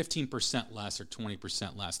 15% less or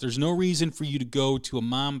 20% less. There's no reason for you to go to a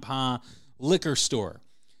mom and pop liquor store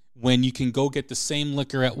when you can go get the same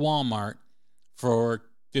liquor at Walmart for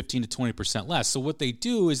 15 to 20% less. So what they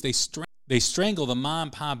do is they strangle the mom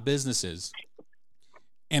and pop businesses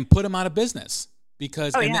and put them out of business.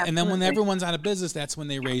 Because and then when everyone's out of business, that's when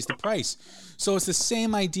they raise the price. So it's the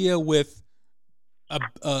same idea with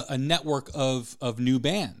a network of new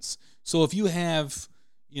bands. So if you have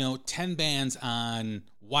 10 bands on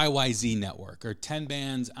YYZ network, or 10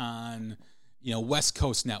 bands on West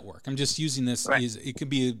Coast Network. I'm just using this as it could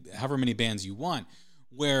be however many bands you want,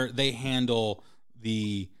 where they handle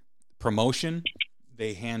the promotion,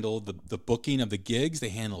 they handle the booking of the gigs, they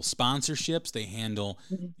handle sponsorships, they handle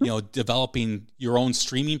developing your own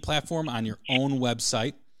streaming platform on your own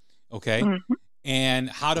website, okay, and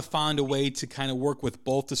how to find a way to kind of work with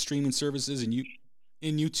both the streaming services and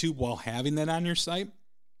in YouTube while having that on your site.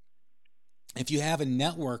 If you have a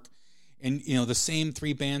network and the same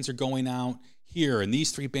 3 bands are going out here and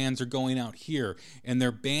these 3 bands are going out here and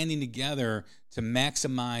they're banding together to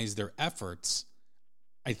maximize their efforts,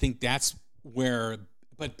 I think that's where,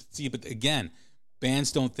 but again,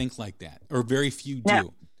 bands don't think like that, or very few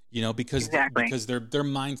do, because their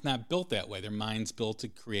mind's not built that way. Their mind's built to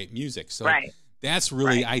create music. So that's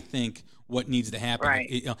really, I think, what needs to happen.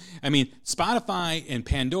 I mean, Spotify and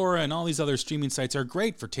Pandora and all these other streaming sites are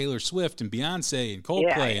great for Taylor Swift and Beyonce and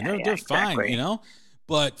Coldplay, and they're fine,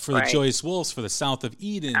 But for the Joyous Wolves, for the South of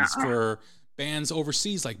Edens, for bands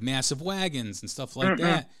overseas like Massive Wagons and stuff like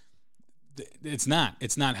that, it's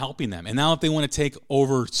not helping them. And now if they want to take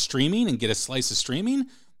over streaming and get a slice of streaming,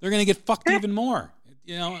 they're going to get fucked even more.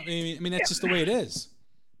 I mean, that's just the way it is.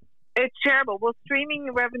 It's terrible. Well, streaming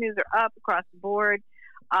revenues are up across the board.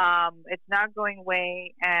 It's not going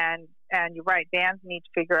away, and you're right. Bands need to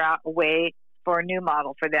figure out a way for a new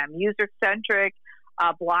model for them. User-centric,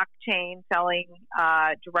 blockchain, selling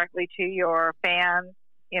directly to your fans.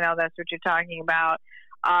 That's what you're talking about.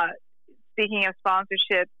 Speaking of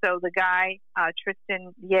sponsorship, so the guy,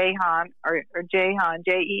 Tristan Yehan, or Jehan,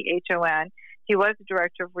 Jehon, he was the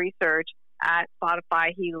director of research at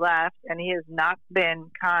Spotify. He left, and he has not been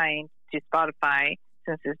kind to Spotify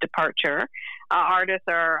since his departure. Artists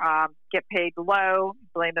are get paid low,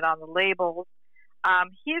 blame it on the labels.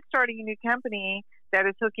 He is starting a new company that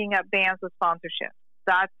is hooking up bands with sponsorship.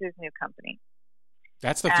 That's his new company.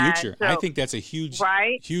 That's the future. So, I think that's a huge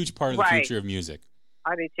part of the future of music.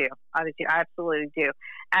 I do too. I absolutely do.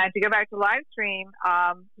 And to go back to live stream,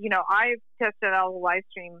 I've tested all the live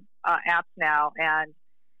stream apps now, and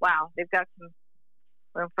wow, they've got some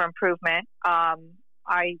room for improvement.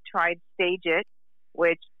 I tried Stage It,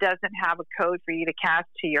 which doesn't have a code for you to cast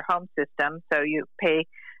to your home system, so you pay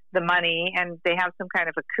the money, and they have some kind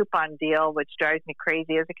of a coupon deal, which drives me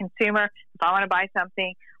crazy. As a consumer, if I want to buy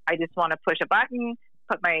something, I just want to push a button,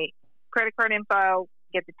 put my credit card info,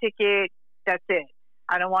 get the ticket, that's it.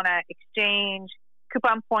 I don't want to exchange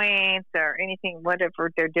coupon points or anything,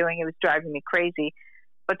 whatever they're doing. It was driving me crazy.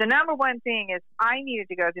 But the number one thing is I needed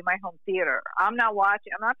to go to my home theater. I'm not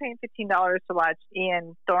paying $15 to watch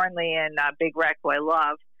Ian Thornley and Big Wreck, who I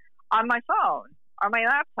love, on my phone or my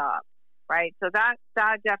laptop, right? So that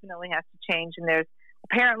definitely has to change. And there's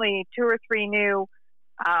apparently 2 or 3 new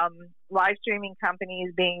live streaming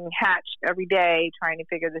companies being hatched every day trying to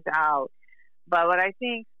figure this out. But what I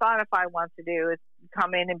think Spotify wants to do is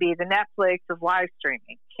come in and be the Netflix of live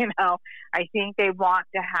streaming. I think they want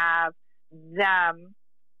to have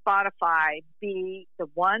Spotify be the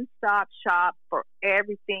one-stop shop for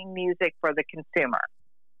everything music for the consumer,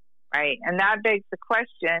 right? And that begs the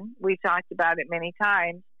question, we've talked about it many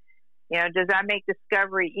times, does that make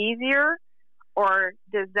discovery easier, or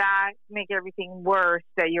does that make everything worse,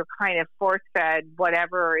 that you're kind of force-fed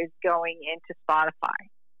whatever is going into Spotify?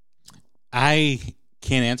 I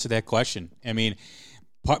can't answer that question. I mean,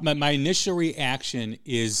 my initial reaction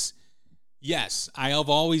is, yes, I have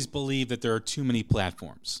always believed that there are too many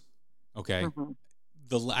platforms. Okay,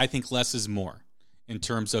 I think less is more in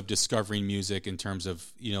terms of discovering music, in terms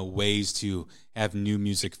of ways to have new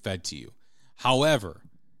music fed to you. However,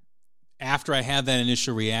 after I have that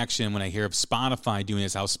initial reaction when I hear of Spotify doing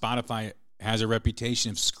this, how Spotify has a reputation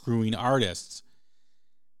of screwing artists,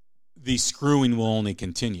 the screwing will only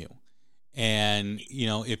continue. And,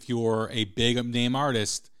 if you're a big name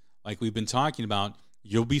artist, like we've been talking about,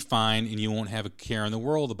 you'll be fine and you won't have a care in the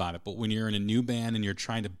world about it. But when you're in a new band and you're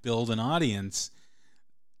trying to build an audience,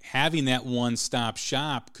 having that one-stop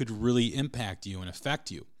shop could really impact you and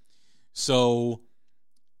affect you. So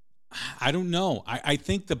I don't know. I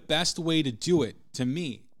think the best way to do it, to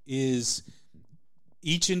me, is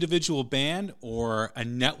each individual band or a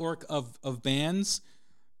network of bands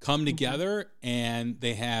come together and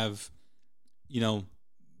they have,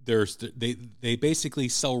 they basically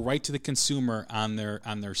sell right to the consumer on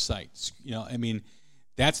their sites.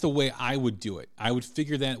 That's the way I would do it. I would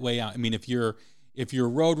figure that way out. I mean, if you're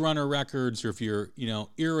Roadrunner Records or if you're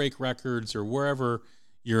Earache Records or wherever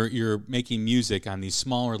you're making music on these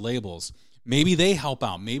smaller labels, maybe they help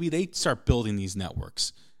out. Maybe they start building these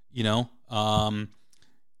networks. I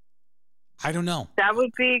don't know. That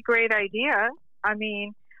would be a great idea. I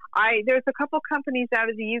mean, There's a couple companies out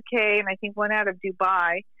of the UK and I think one out of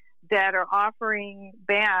Dubai that are offering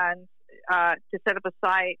bands to set up a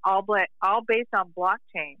site all based on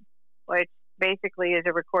blockchain, which basically is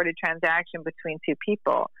a recorded transaction between two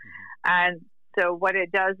people. And so what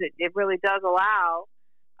it does, it really does allow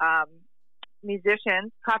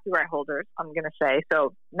musicians, copyright holders, I'm going to say,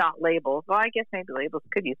 so not labels. Well, I guess maybe labels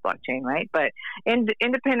could use blockchain, right? But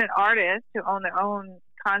independent artists who own their own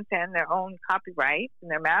content, their own copyrights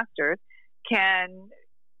and their masters can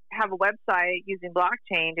have a website using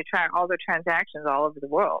blockchain to track all their transactions all over the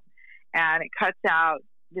world. And it cuts out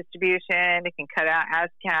distribution, it can cut out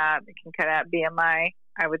ASCAP, it can cut out BMI,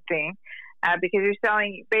 I would think, because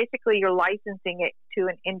you're licensing it to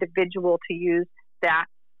an individual to use that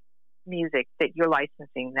music that you're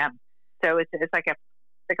licensing them. So it's like a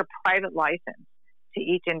private license to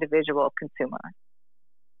each individual consumer,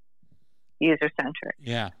 user centric.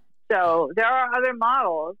 Yeah. So there are other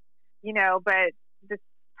models, but the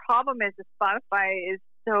problem is that Spotify is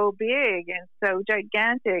so big and so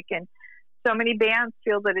gigantic, and so many bands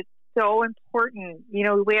feel that it's so important.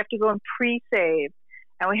 We have to go and pre-save,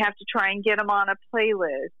 and we have to try and get them on a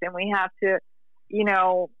playlist, and we have to,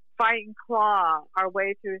 fight and claw our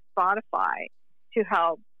way through Spotify to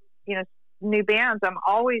help, new bands. I'm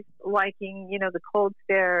always liking, the Cold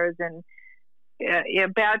Stares and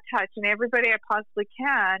Bad Touch and everybody I possibly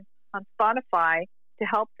can on Spotify to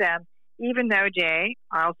help them. Even though, Jay,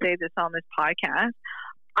 I'll say this on this podcast,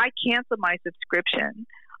 I canceled my subscription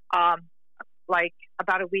like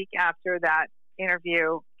about a week after that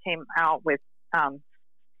interview came out with the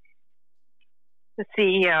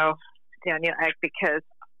CEO, Daniel Ek, because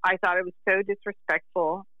I thought it was so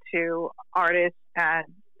disrespectful to artists and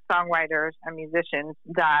songwriters and musicians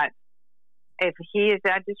that if he is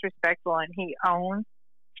that disrespectful and he owns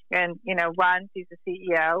and, runs, he's the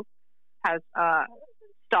CEO, has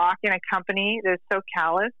stock in a company that's so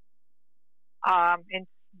callous and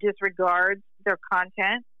disregards their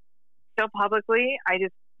content so publicly, I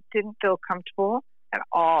just didn't feel comfortable at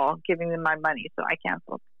all giving them my money, so I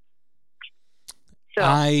canceled. So,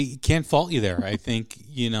 I can't fault you there. I think,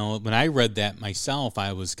 when I read that myself,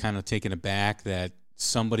 I was kind of taken aback that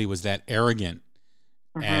somebody was that arrogant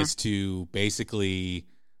as to basically,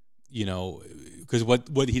 because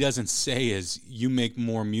what he doesn't say is you make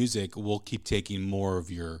more music, we'll keep taking more of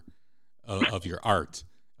your art,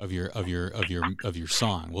 of your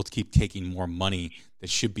song. We'll keep taking more money that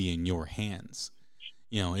should be in your hands.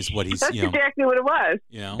 Is what he's. That's exactly what it was.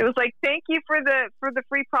 It was like, thank you for the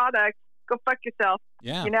free product. Go fuck yourself.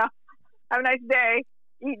 Yeah. Have a nice day.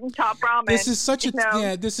 Eating top ramen. This is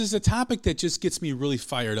this is a topic that just gets me really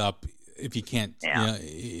fired up. If you can't,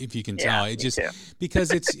 if you can tell, it just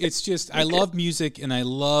because it's just I love music and I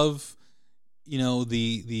love,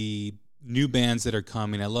 the new bands that are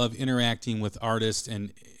coming. I love interacting with artists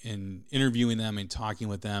and interviewing them and talking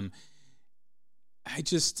with them.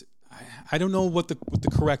 I don't know what the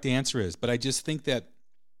correct answer is, but I just think that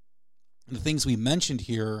the things we mentioned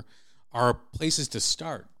here are places to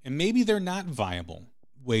start, and maybe they're not viable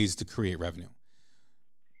ways to create revenue.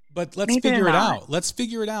 But let's figure it out. Let's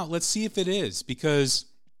figure it out. Let's see if it is, because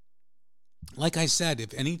like I said,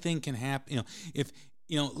 if anything can happen,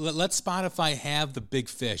 let Spotify have the big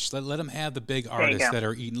fish. Let them have the big artists that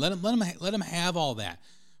are eating. Let them have all that.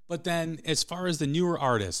 But then as far as the newer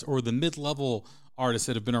artists or the mid-level artists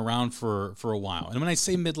that have been around for a while, and when I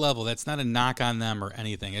say mid-level, that's not a knock on them or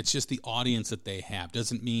anything. It's just the audience that they have.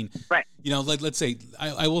 Doesn't mean, right. Let's say,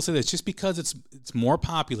 I will say this, just because it's more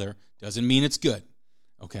popular doesn't mean it's good.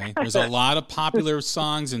 Okay, there's a lot of popular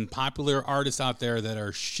songs and popular artists out there that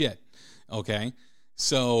are shit. Okay,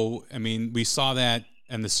 so we saw that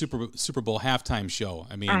in the Super Bowl halftime show.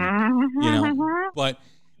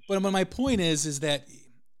 But my point is that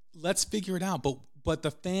let's figure it out. But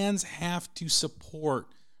the fans have to support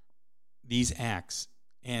these acts,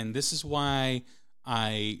 and this is why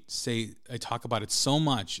I talk about it so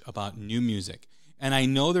much about new music. And I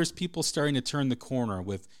know there's people starting to turn the corner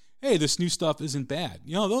with, hey, this new stuff isn't bad.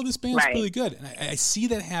 Though this band's really good. And I see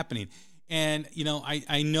that happening. And,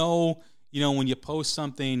 I know, when you post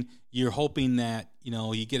something, you're hoping that,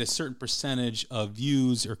 you get a certain percentage of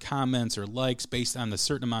views or comments or likes based on the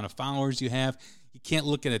certain amount of followers you have. You can't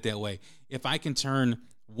look at it that way. If I can turn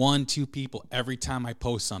 1-2 people every time I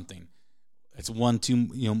post something, it's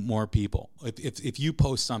 1-2 more people. If you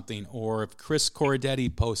post something, or if Chris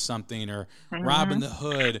Corradetti posts something, or Robin the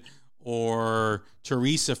Hood, or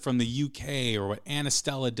Teresa from the UK, or what Anna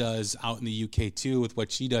Stella does out in the UK too with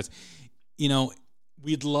what she does,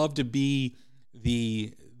 we'd love to be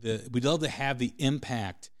we'd love to have the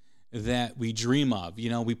impact that we dream of.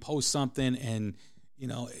 We post something and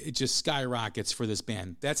it just skyrockets for this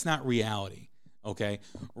band. That's not reality. Okay.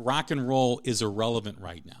 Rock and roll is irrelevant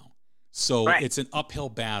right now. So it's an uphill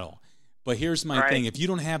battle. But here's my thing. If you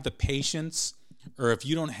don't have the patience, or if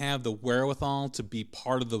you don't have the wherewithal to be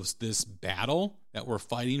part of this battle that we're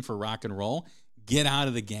fighting for rock and roll, get out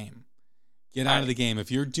of the game. Get out of the game.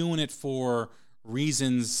 If you're doing it for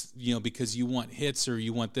reasons, because you want hits or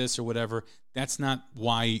you want this or whatever, that's not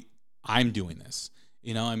why I'm doing this.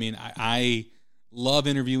 I love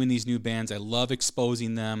interviewing these new bands. I love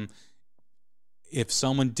exposing them. If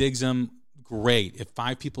someone digs them, great. If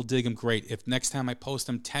 5 people dig them, great. If next time I post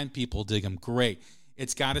them, 10 people dig them, great.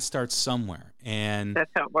 It's got to start somewhere, and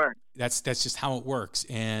that's how it works. That's just how it works.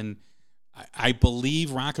 And I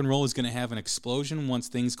believe rock and roll is going to have an explosion once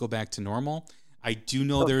things go back to normal. I do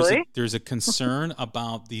know there's a concern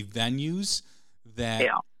about the venues that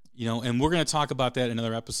and we're going to talk about that in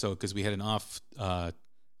another episode because we had an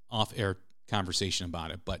off-air conversation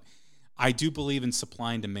about it. But I do believe in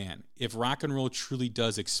supply and demand. If rock and roll truly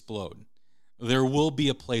does explode, there will be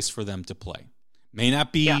a place for them to play. May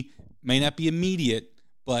not be immediate,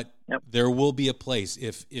 but there will be a place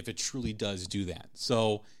if it truly does do that.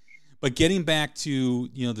 So, but getting back to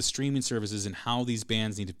the streaming services and how these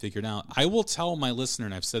bands need to figure it out, I will tell my listener,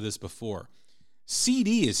 and I've said this before,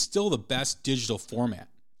 CD is still the best digital format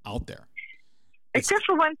out there. Except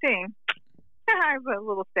for one thing. I have a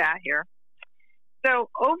little stat here. So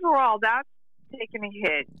overall, that's taken a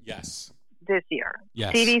hit. Yes. This year.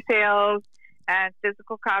 Yes. CD sales and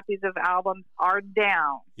physical copies of albums are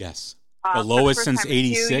down. Yes. The lowest since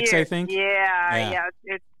 '86, I think. Yeah.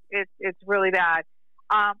 It's really bad.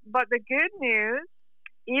 But the good news,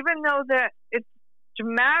 even though that it's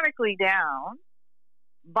dramatically down,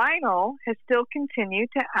 vinyl has still continued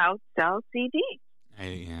to outsell CD.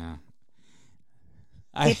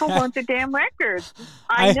 People want the damn records.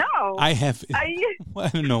 I know. I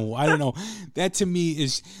don't know. That to me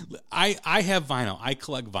is, I have vinyl. I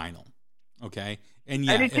collect vinyl. Okay. And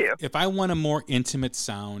I do too. If I want a more intimate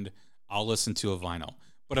sound, I'll listen to a vinyl.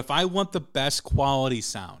 But if I want the best quality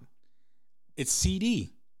sound, it's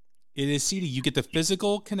CD. It is CD. You get the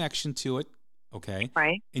physical connection to it. Okay.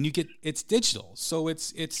 Right. And it's digital. So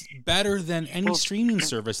it's better than any streaming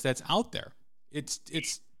service that's out there.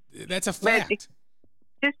 That's a fact.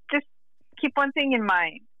 Just keep one thing in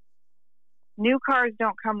mind. New cars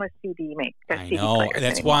don't come with CD I know.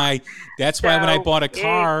 That's why when I bought a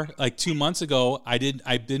car like 2 months ago, I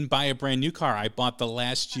didn't buy a brand new car. I bought the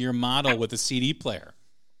last year model with a CD player.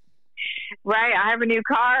 Right. I have a new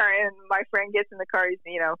car, and my friend gets in the car.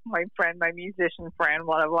 My musician friend,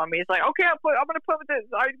 one of them. He's like, "Okay, I'm going to put this.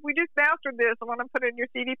 We just mastered this. I want to put it in your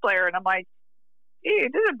CD player." And I'm like, "Hey,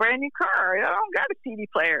 this is a brand new car. I don't got a CD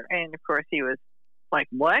player." And of course, he was like,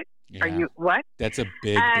 "What? Yeah. Are you what?" That's a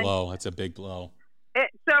big blow. That's a big blow.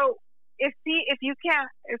 So if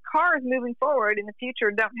cars moving forward in the future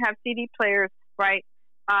don't have CD players, right?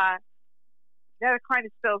 That kind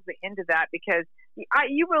of spells the end of that, because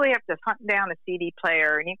you really have to hunt down a CD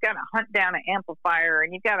player, and you've got to hunt down an amplifier,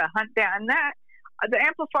 and you've got to hunt down that. The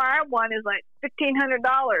amplifier I want is like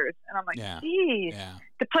 $1,500, and I'm like, geez,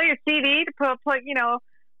 to play a CD, to play,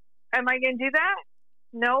 am I going to do that?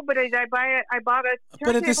 No, but I bought a turntable.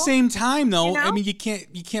 But at the same time, though, I mean, you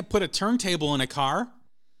can't put a turntable in a car.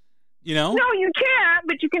 No, you can't,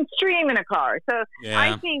 but you can stream in a car. So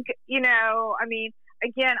I think,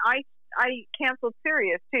 again, I canceled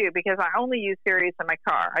Sirius too, because I only use Sirius in my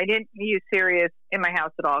car. I didn't use Sirius in my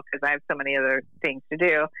house at all because I have so many other things to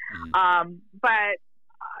do. But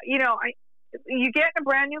you get in a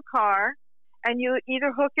brand new car, and you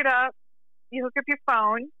either hook up your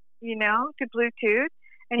phone, to Bluetooth,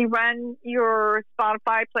 and you run your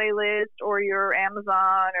Spotify playlist or your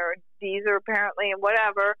Amazon or Deezer apparently, and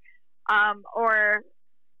whatever, or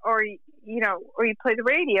you play the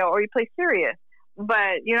radio, or you play Sirius.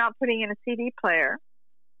 But you're not putting in a CD player,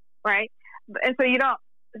 right? And so you don't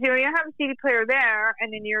have a CD player there,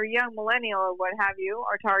 and then you're a young millennial or what have you,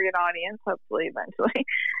 our target audience, hopefully eventually,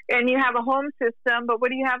 and you have a home system. But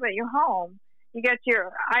what do you have at your home? You got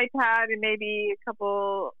your iPad and maybe a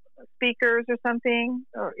couple speakers or something,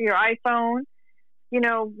 or your iPhone.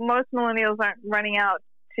 Most millennials aren't running out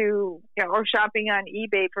to or shopping on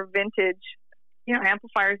eBay for vintage,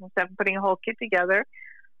 amplifiers and stuff, and putting a whole kit together.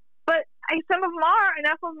 But some of them are.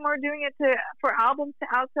 Enough of them are doing it for albums to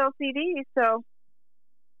outsell CDs. So,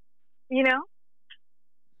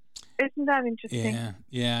 isn't that interesting?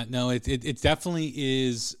 Yeah. No, it definitely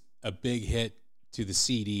is a big hit to the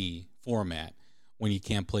CD format when you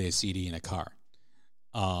can't play a CD in a car.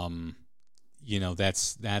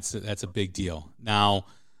 That's a big deal. Now,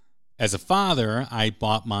 as a father, I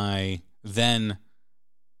bought my then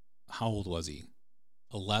how old was he?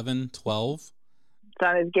 11, 12? It's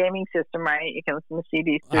on his gaming system, right? You can listen to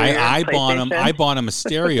CDs through I PlayStation. bought him a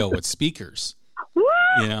stereo with speakers. What?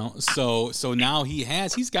 You know, so now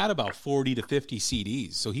he's got about 40 to 50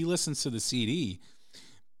 CDs. So he listens to the CD.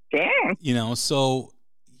 Dang. You know, so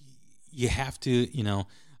you have to, you know,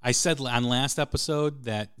 I said on last episode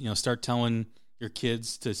that, you know, start telling your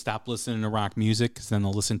kids to stop listening to rock music because then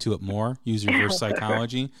they'll listen to it more. Use reverse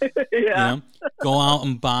psychology. Yeah. You know, go out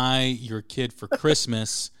and buy your kid for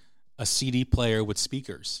Christmas a CD player with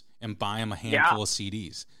speakers and buy them a handful of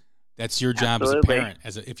CDs. That's your job as a parent.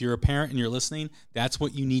 If you're a parent and you're listening, that's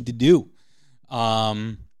what you need to do.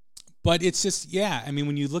 But it's just, yeah, I mean,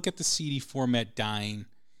 when you look at the CD format dying,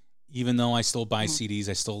 even though I still buy CDs,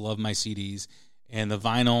 I still love my CDs, and the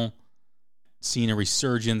vinyl seeing a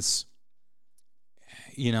resurgence,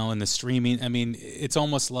 you know, and the streaming. I mean, it's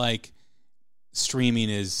almost like streaming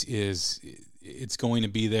is it's going to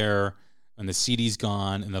be there when the CD's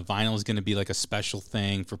gone, and the vinyl is going to be like a special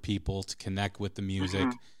thing for people to connect with the music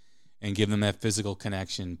and give them that physical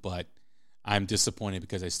connection. But I'm disappointed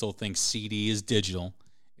because I still think CD is digital.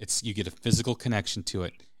 You get a physical connection to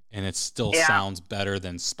it, and it still sounds better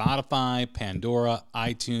than Spotify, Pandora,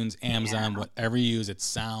 iTunes, Amazon, whatever you use. It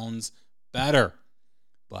sounds better.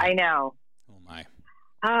 But, I know. Oh my.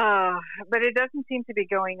 But it doesn't seem to be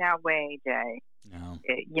going that way, Jay. No.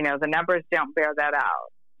 You know, the numbers don't bear that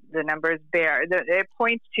out. The numbers it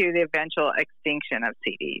points to the eventual extinction of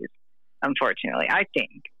CDs, unfortunately, I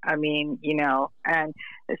think. I mean, you know, and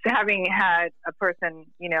having had a person,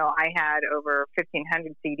 you know, I had over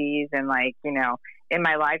 1,500 CDs and, like, you know, in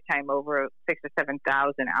my lifetime, over 6,000 or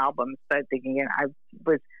 7,000 albums. But again, I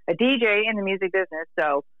was a DJ in the music business,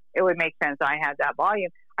 so it would make sense I had that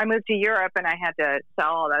volume. I moved to Europe and I had to sell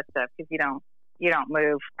all that stuff because you don't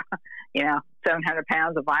move, you know, 700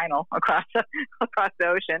 pounds of vinyl across the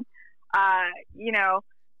ocean, you know.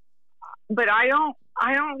 But I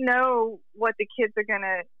don't know what the kids are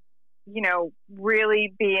gonna, you know,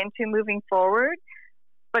 really be into moving forward.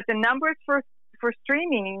 But the numbers for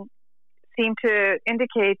streaming seem to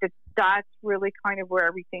indicate that that's really kind of where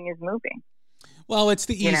everything is moving. Well, it's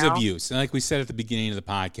the ease of use. And like we said at the beginning of the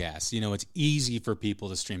podcast, you know, it's easy for people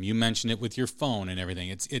to stream. You mentioned it with your phone and everything.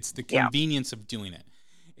 It's the convenience of doing it.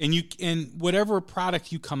 And whatever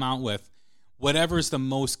product you come out with, whatever's the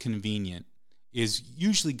most convenient is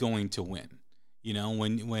usually going to win. You know,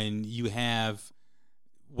 when you have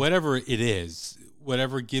whatever it is,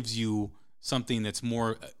 whatever gives you something that's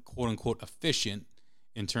more quote unquote efficient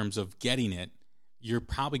in terms of getting it, you're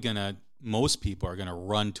probably most people are gonna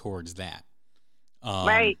run towards that.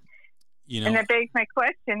 Right. You know, and that begs my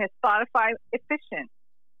question: is Spotify efficient?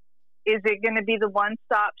 Is it going to be the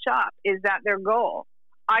one-stop shop? Is that their goal?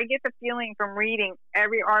 I get the feeling from reading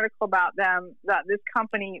every article about them that this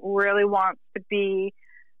company really wants to be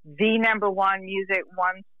the number one music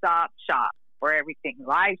one-stop shop for everything: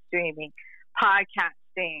 live streaming,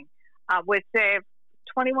 podcasting. Which say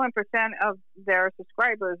 21% of their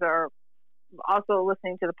subscribers are also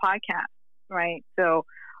listening to the podcast, right? So.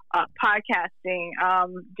 Podcasting.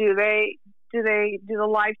 Do they do the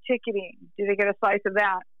live ticketing? Do they get a slice of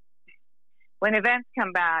that? When events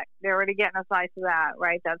come back, they're already getting a slice of that,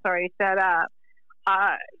 right? That's already set up.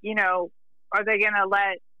 You know, are they going to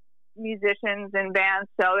let musicians and bands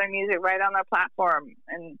sell their music right on their platform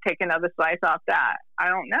and take another slice off that? I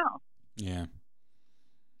don't know. Yeah.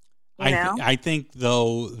 You I think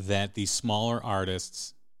though that the smaller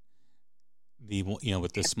artists,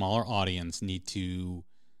 with the smaller audience, need to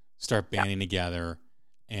start banding together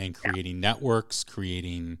and creating networks,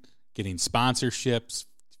 getting sponsorships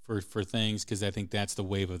for things, because I think that's the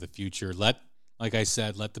wave of the future. Like I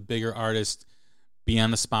said, let the bigger artists be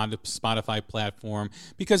on the Spotify platform,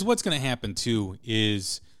 because what's going to happen too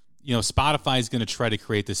is, you know, Spotify is going to try to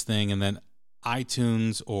create this thing, and then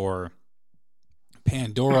iTunes or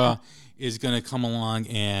Pandora is going to come along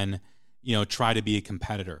and, you know, try to be a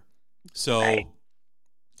competitor. So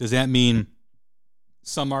does that mean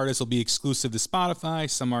some artists will be exclusive to Spotify,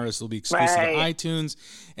 some artists will be exclusive to iTunes,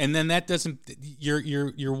 and then that doesn't,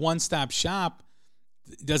 your one-stop shop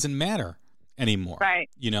doesn't matter anymore, right?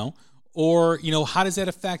 You know, or, you know, how does that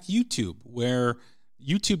affect YouTube, where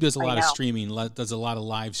YouTube does a lot of streaming, does a lot of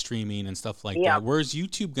live streaming and stuff like that. Where's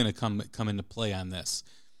YouTube going to come into play on this?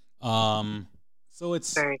 So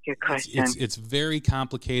it's very good question. It's very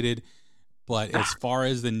complicated, but as far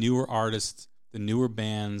as the newer artists, the newer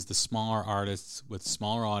bands, the smaller artists with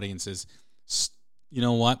smaller audiences, you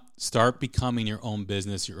know what? Start becoming your own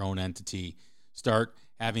business, your own entity. Start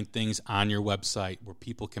having things on your website where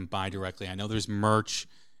people can buy directly. I know there's merch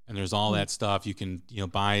and there's all that stuff. You can, you know,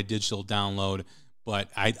 buy a digital download, but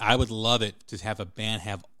I would love it to have a band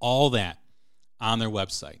have all that on their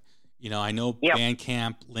website. I know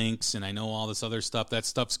Bandcamp links and I know all this other stuff. That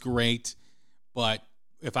stuff's great. But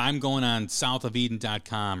if I'm going on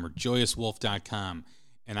southofeden.com or joyouswolf.com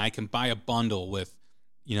and I can buy a bundle with,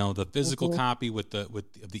 the physical copy with the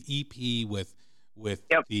EP with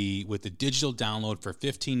the digital download for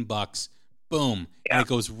 $15, boom, and it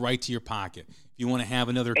goes right to your pocket. If you want to have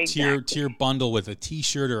another tier bundle with a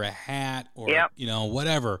T-shirt or a hat or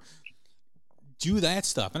whatever, do that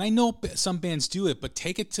stuff. And I know some bands do it, but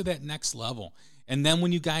take it to that next level. And then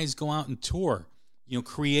when you guys go out and tour,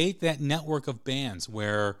 create that network of bands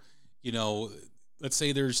where, let's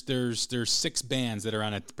say there's 6 bands that are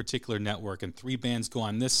on a particular network, and 3 bands go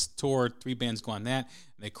on this tour, 3 bands go on that,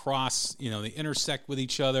 and they cross, they intersect with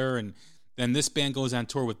each other, and then this band goes on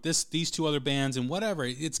tour with these 2 other bands, and whatever.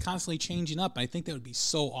 It's constantly changing up. And I think that would be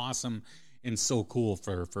so awesome and so cool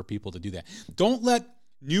for people to do that. Don't let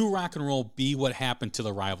new rock and roll be what happened to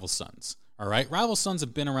the Rival Sons. All right, Rival Sons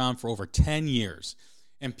have been around for over 10 years,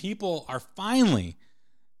 and people are finally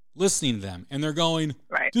listening to them, and they're going,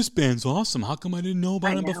 this band's awesome. How come I didn't know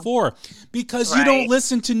about it before? Because you don't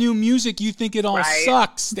listen to new music. You think it all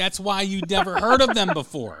sucks. That's why you never heard of them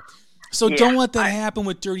before. So don't let that happen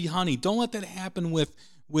with Dirty Honey. Don't let that happen with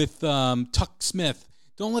Tuck Smith.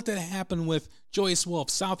 Don't let that happen with Joyous Wolf,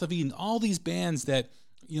 South of Eden, all these bands that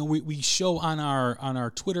we show on our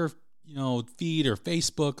Twitter feed or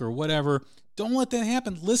Facebook or whatever. Don't let that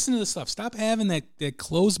happen. Listen to the stuff. Stop having that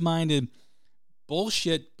closed-minded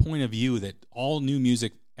bullshit point of view that all new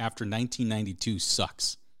music after 1992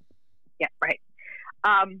 sucks. Yeah, right.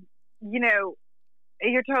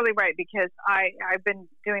 You're totally right, because I've been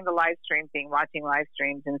doing the live stream thing, watching live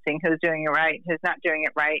streams and seeing who's doing it right, who's not doing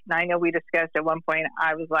it right. And I know we discussed at one point,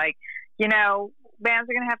 I was like, bands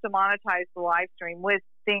are going to have to monetize the live stream with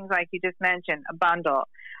things like you just mentioned, a bundle.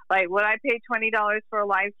 Like, would I pay $20 for a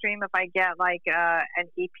live stream if I get like an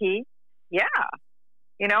EP? Yeah.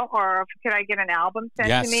 Or could I get an album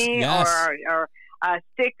sent to me, or a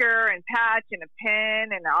sticker and patch and a pen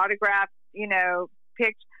and an autograph,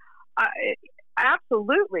 picture?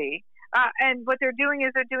 Absolutely. And what they're doing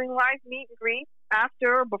is they're doing live meet and greet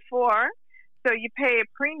after or before. So you pay a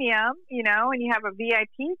premium, and you have a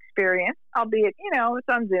VIP experience, albeit, it's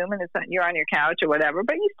on Zoom and you're on your couch or whatever,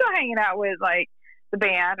 but you're still hanging out with like the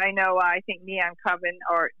band. I know, I think Neon Coven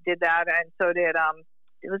did that, and so did,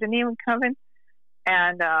 it was a Neon Coven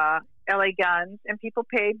and LA Guns, and people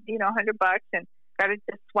paid, $100 and got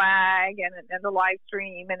the swag and the live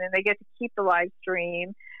stream, and then they get to keep the live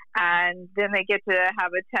stream, and then they get to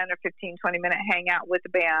have a 10 or 15, 20-minute hangout with the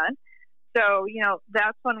band. So,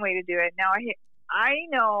 that's one way to do it. Now, I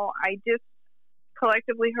know I just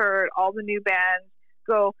collectively heard all the new bands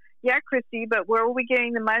go, yeah, Christy, but where are we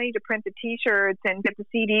getting the money to print the T-shirts and get the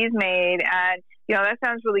CDs made? And, that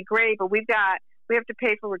sounds really great, but we have to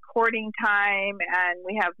pay for recording time, and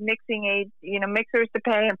we have mixers to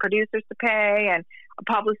pay and producers to pay and a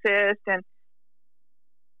publicist. And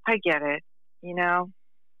I get it,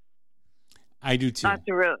 I do too. I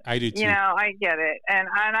do too. I get it, and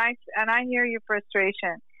I hear your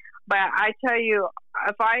frustration, but I tell you,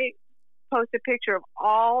 if I post a picture of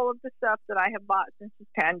all of the stuff that I have bought since this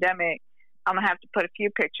pandemic, I'm gonna have to put a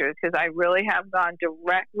few pictures, because I really have gone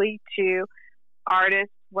directly to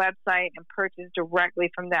artists' website and purchased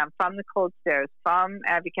directly from them, from the Cold Stairs, from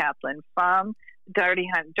Abby Kaplan, from Dirty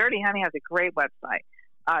Honey. Dirty Honey has a great website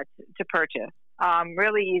to purchase.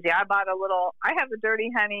 Really easy. I have a Dirty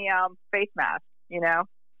Honey face mask,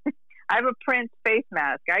 I have a Prince face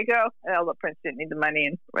mask. Although Prince didn't need the money,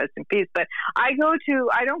 and rest in peace, but I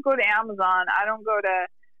don't go to Amazon. I don't go to,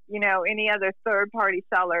 any other third-party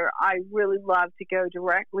seller. I really love to go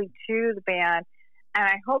directly to the band, and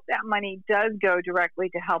I hope that money does go directly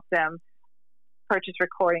to help them purchase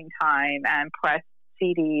recording time and press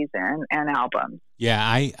CDs and albums. Yeah,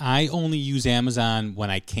 I only use Amazon when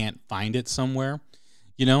I can't find it somewhere,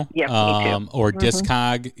 Yep, me too. Or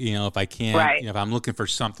Discog, if I can't, if I'm looking for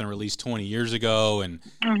something released 20 years ago, and,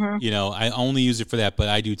 I only use it for that, but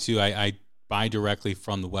I do too. I buy directly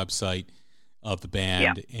from the website of the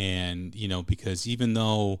band, and, because even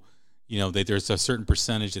though, there's a certain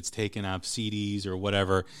percentage that's taken off CDs or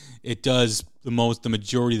whatever, it does the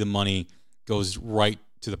majority of the money goes right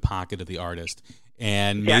to the pocket of the artist.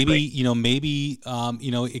 And maybe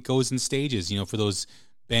it goes in stages, for those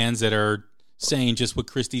bands that are saying just what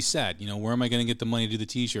Christy said, where am I going to get the money to do the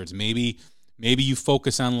T-shirts? Maybe you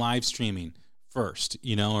focus on live streaming first,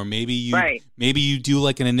 or maybe you do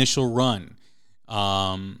like an initial run.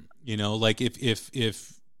 Like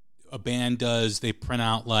if a band does, they print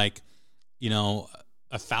out like,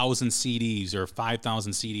 1,000 CDs or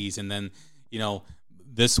 5,000 CDs, and then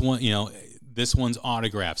this one's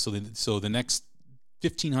autographed. So the next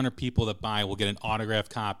 1,500 people that buy will get an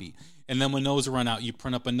autographed copy. And then when those run out, you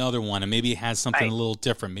print up another one, and maybe it has something a little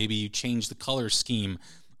different. Maybe you change the color scheme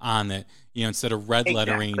on it, instead of red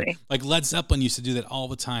lettering. Like Led Zeppelin used to do that all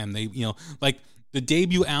the time. They, like the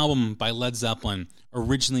debut album by Led Zeppelin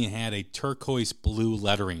originally had a turquoise blue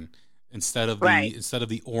lettering instead of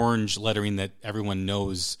the orange lettering that everyone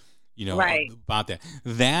knows, about that.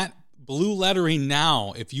 That blue lettering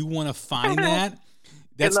now, if you want to find that,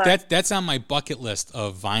 that's on my bucket list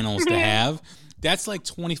of vinyls to have. That's like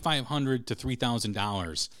 $2,500 to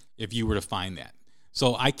 $3,000 if you were to find that.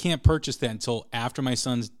 So I can't purchase that until after my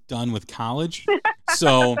son's done with college.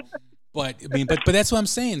 So, but that's what I'm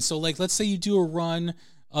saying. So like, let's say you do a run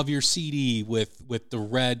of your CD with the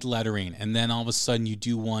red lettering, and then all of a sudden you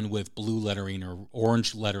do one with blue lettering or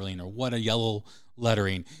orange lettering or a yellow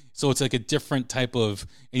lettering. So it's like a different type of,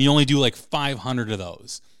 and you only do like 500 of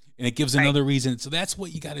those, and it gives another reason. So that's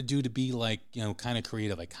what you got to do to be like, kind of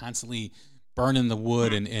creative, like constantly burning the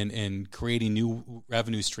wood and creating new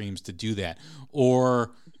revenue streams to do that.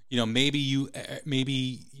 Or,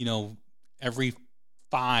 maybe every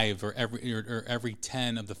 5 or every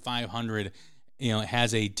 10 of the 500,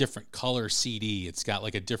 has a different color CD. It's got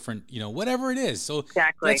like a different, whatever it is. So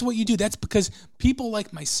that's what you do. That's because people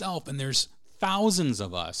like myself, and there's thousands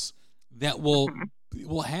of us that will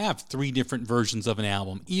have 3 different versions of an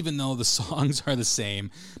album, even though the songs are the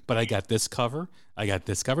same. But I got this cover. I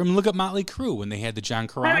mean, look at Motley Crue when they had the John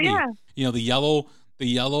Karate, the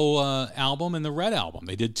yellow album and the red album.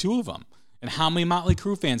 They did 2 of them. And how many Motley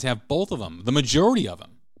Crue fans have both of them? The majority of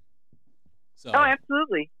them. So. Oh,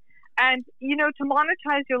 absolutely. And, to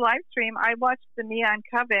monetize your live stream, I watched the Neon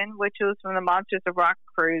Coven, which was from the Monsters of Rock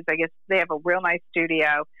cruise. I guess they have a real nice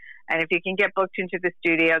studio. And if you can get booked into the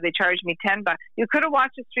studio, they charge me $10. You could have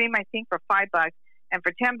watched the stream, I think, for $5. And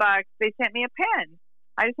for $10, they sent me a pen.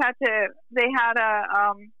 They had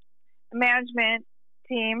a management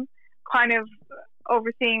team kind of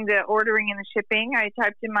overseeing the ordering and the shipping. I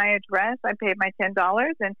typed in my address. I paid my $10.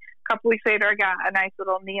 And a couple weeks later, I got a nice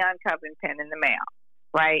little Neon Coven pen in the mail,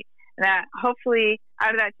 right? And that hopefully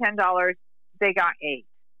out of that $10, they got 8,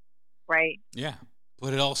 right? Yeah.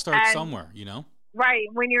 But it all starts somewhere, Right.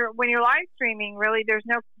 When you're live streaming, really, there's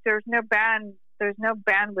no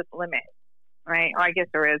bandwidth limit, right? Or I guess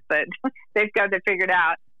there is, but they've got it figured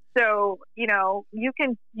out. So you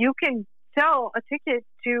can sell a ticket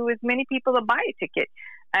to as many people that buy a ticket,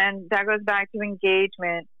 and that goes back to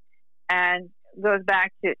engagement and goes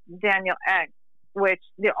back to Daniel Ek, which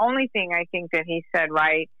the only thing I think that he said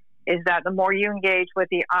right is that the more you engage with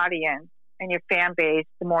the audience and your fan base,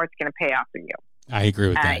 the more it's going to pay off for you. I agree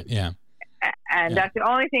with that. Yeah. And that's the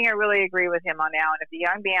only thing I really agree with him on now. And if the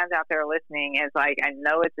young bands out there listening, is like, I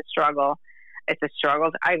know it's a struggle. It's a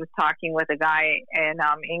struggle. I was talking with a guy in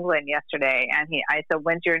England yesterday, and I said,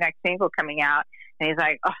 "When's your next single coming out?" And he's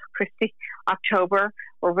like, "Oh, Christy, October.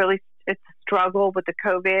 It's a struggle with the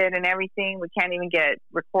COVID and everything. We can't even get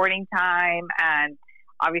recording time, and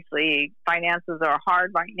obviously finances are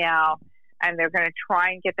hard right now. And they're going to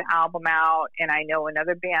try and get the album out. And I know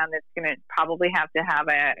another band that's going to probably have to have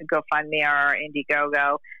a GoFundMe or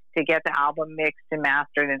Indiegogo to get the album mixed and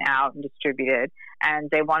mastered and out and distributed. And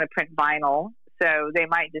they want to print vinyl. So they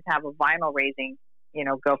might just have a vinyl raising,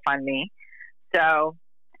 GoFundMe. So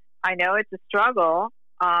I know it's a struggle.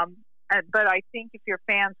 But I think if your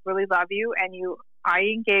fans really love you, and I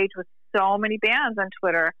engage with so many bands on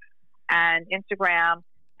Twitter and Instagram,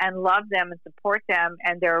 and love them and support them,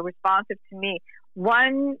 and they're responsive to me.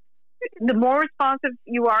 The more responsive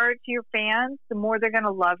you are to your fans, the more they're going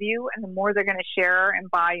to love you, and the more they're going to share and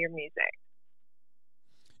buy your music.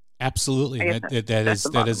 Absolutely. That is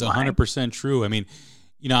 100% true. I mean,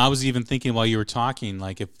 I was even thinking while you were talking,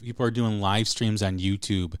 like if people are doing live streams on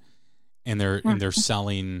YouTube and they're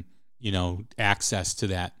selling, access to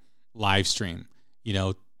that live stream,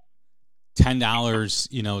 $10,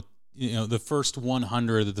 the first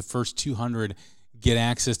 100 or the first 200 get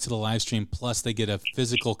access to the live stream, plus they get a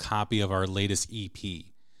physical copy of our latest EP,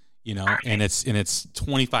 and it's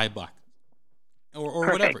 $25 or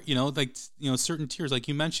whatever, certain tiers, like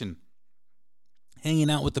you mentioned, hanging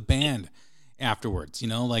out with the band afterwards,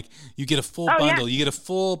 like you get a full bundle. Yeah. You get a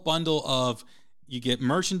full bundle of, you get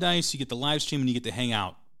merchandise, you get the live stream, and you get to hang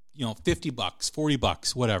out, $50,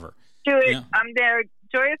 $40, whatever. Dude, I'm there.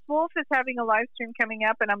 Joyous Wolf is having a live stream coming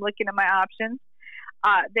up, and I'm looking at my options.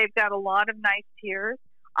 They've got a lot of nice tiers.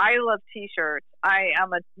 I love T-shirts. I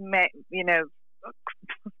am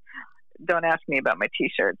don't ask me about my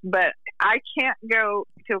T-shirts. But I can't go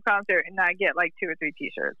to a concert and not get like 2 or 3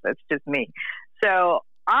 T-shirts. That's just me. So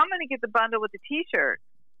I'm going to get the bundle with the T-shirt.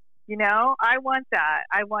 You know, I want that.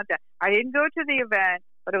 I didn't go to the event,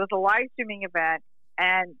 but it was a live streaming event,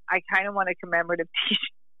 and I kind of want a commemorative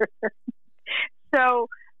T-shirt. So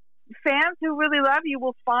fans who really love you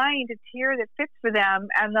will find a tier that fits for them,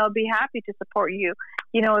 and they'll be happy to support you,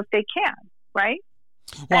 you know, if they can, right?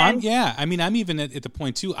 Well, I'm even at the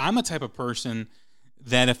point too. I'm a type of person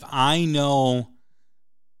that if I know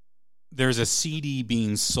there's a CD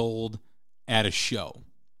being sold at a show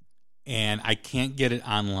and I can't get it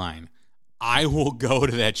online, I will go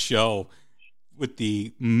to that show with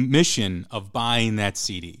the mission of buying that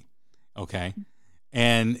CD. Okay.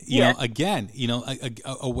 And, you know, again, you know,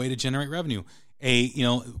 a way to generate revenue.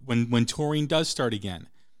 When touring does start again,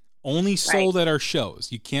 only sold at our shows.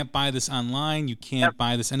 You can't buy this online. You can't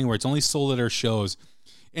buy this anywhere. It's only sold at our shows.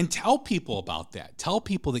 And tell people about that. Tell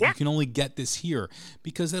people that you can only get this here,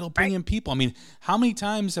 because it'll bring in people. I mean, how many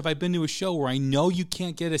times have I been to a show where I know you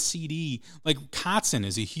can't get a CD? Like Kotzen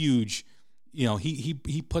is a huge, you know,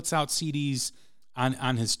 he puts out CDs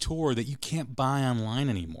on his tour that you can't buy online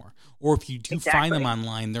anymore. Or if you do find them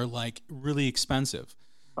online, they're like really expensive.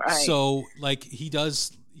 Right. So like he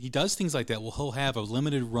does things like that. Well, he'll have a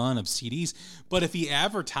limited run of CDs, but if he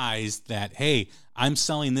advertised that, hey, I'm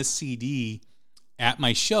selling this CD at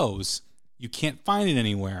my shows, you can't find it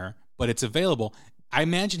anywhere, but it's available, I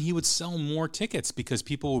imagine he would sell more tickets because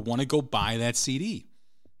people would want to go buy that CD.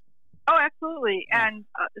 Oh, absolutely. Yeah. And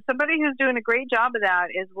somebody who's doing a great job of that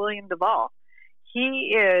is William Duvall.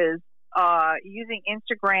 He is using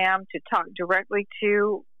Instagram to talk directly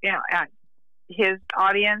to, you know, his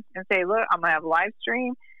audience and say, look, I'm going to have a live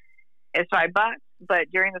stream. It's $5,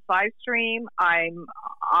 but during this live stream, I'm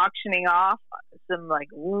auctioning off some like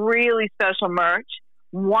really special merch,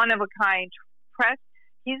 one of a kind press.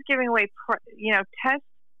 He's giving away, test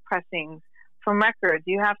pressings from records.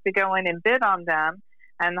 You have to go in and bid on them,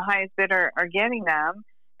 and the highest bidder are getting them.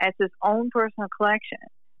 And it's his own personal collection,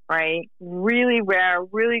 right? Really rare,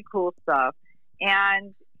 really cool stuff.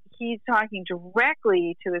 And he's talking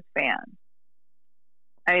directly to his fans.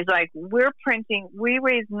 And he's like, we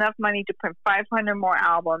raised enough money to print 500 more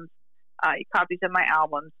albums, copies of my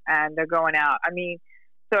albums, and they're going out. I mean,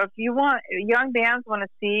 so if you want, young bands want to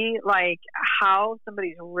see like how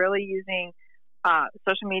somebody's really using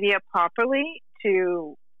social media properly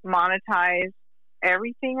to monetize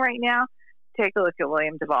everything right now, take a look at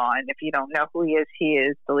William Duvall. And if you don't know who he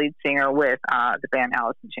is the lead singer with the band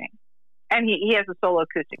Alice in Chains. And he has a solo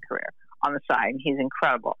acoustic career on the side, and he's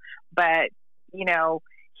incredible. But, you know,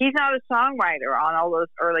 he's not a songwriter on all those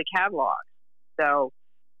early catalogs. So,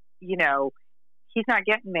 you know, he's not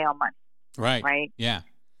getting mail money. Right. Right? Yeah.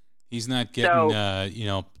 He's not getting,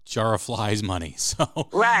 Jar of Flies money. So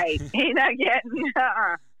right. He's not getting,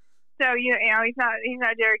 So, you know, he's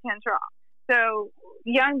not Derek Cantrell. So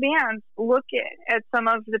young bands look at some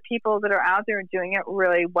of the people that are out there doing it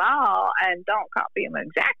really well, and don't copy them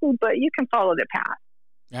exactly, but you can follow their path.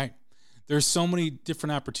 Right. There's so many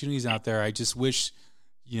different opportunities out there. I just wish,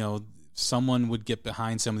 you know, someone would get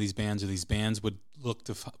behind some of these bands, or these bands would look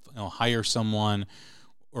to hire someone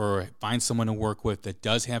or find someone to work with that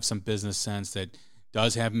does have some business sense, that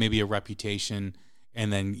does have maybe a reputation,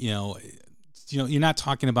 and then, you're not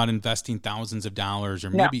talking about investing thousands of dollars, or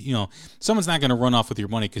maybe, someone's not going to run off with your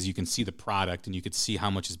money because you can see the product and you can see how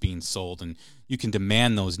much is being sold, and you can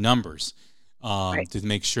demand those numbers to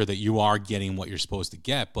make sure that you are getting what you're supposed to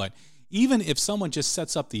get. But even if someone just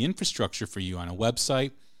sets up the infrastructure for you on a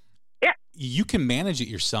website, you can manage it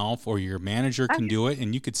yourself, or your manager can do it,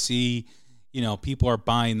 and you could see, people are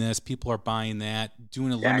buying this, people are buying that,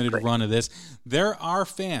 doing a limited run of this. There are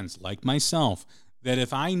fans like myself that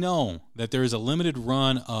if I know that there is a limited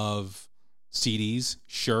run of CDs,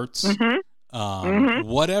 shirts,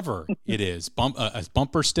 whatever it is, a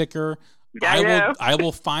bumper sticker, I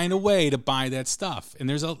will find a way to buy that stuff. And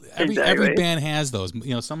there's every band has those.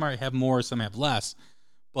 Some have more, some have less,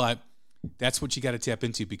 but that's what you got to tap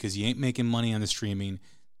into, because you ain't making money on the streaming.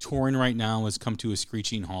 Touring right now has come to a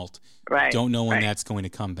screeching halt. Right. Don't know when that's going to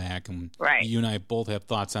come back. And you and I both have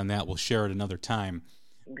thoughts on that. We'll share it another time.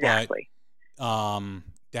 Exactly. But,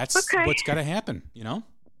 that's what's got to happen, don't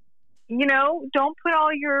put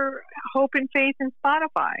all your hope and faith in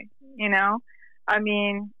Spotify. I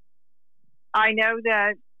mean, I know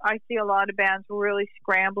that I see a lot of bands really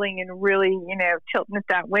scrambling and really, tilting at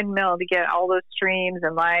that windmill to get all those streams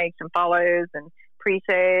and likes and follows and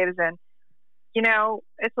pre-saves. And,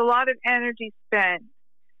 it's a lot of energy spent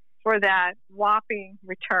for that whopping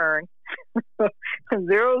return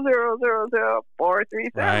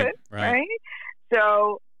 0000437, right?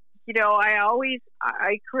 So,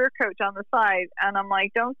 I career coach on the side, and I'm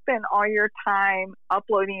like, don't spend all your time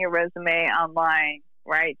uploading your resume online,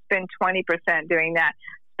 right? Spend 20% doing that.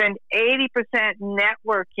 Spend 80%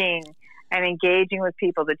 networking and engaging with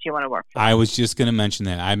people that you want to work with. I was just going to mention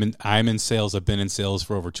that. I'm in sales. I've been in sales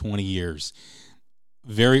for over 20 years.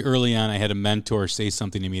 Very early on, I had a mentor say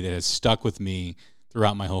something to me that has stuck with me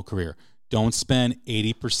throughout my whole career. Don't spend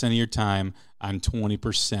 80% of your time on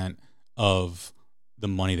 20% of the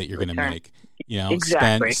money that you're going to make.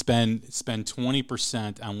 Exactly. Spend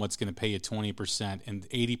 20% on what's going to pay you 20% and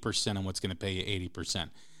 80% on what's going to pay you 80%,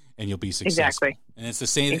 and you'll be successful. Exactly. And it's the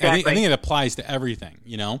same. Exactly. I think it applies to everything,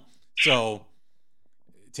 So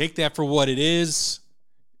take that for what it is,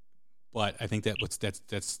 but I think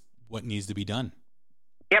that's what needs to be done.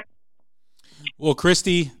 Yep. Well,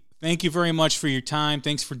 Christy, thank you very much for your time.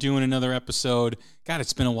 Thanks for doing another episode. God,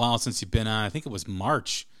 it's been a while since you've been on. I think it was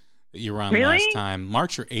March that you were on last time.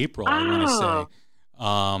 March or April, I want to say.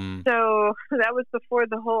 So that was before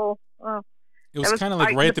the whole... it was kind of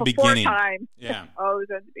like right at the beginning. Time. Yeah. Oh, it was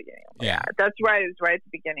at the beginning. Yeah. That's right. It was right at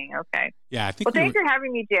the beginning. Okay. Yeah, I think. Well, thanks for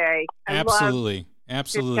having me, Jay. Absolutely.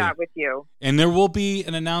 To chat with you. And there will be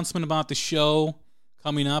an announcement about the show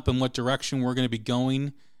coming up and what direction we're going to be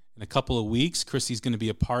going in a couple of weeks. Christy's going to be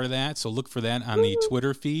a part of that, so look for that on the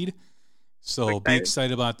Twitter feed. So be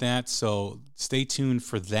excited about that. So stay tuned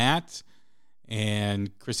for that.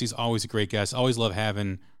 And Christy's always a great guest. Always love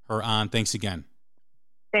having her on. Thanks again.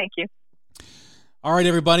 Thank you. All right,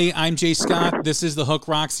 everybody. I'm Jay Scott. This is the Hook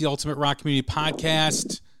Rocks, the Ultimate Rock Community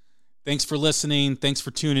Podcast. Thanks for listening. Thanks for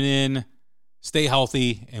tuning in. Stay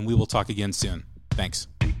healthy, and we will talk again soon. Thanks.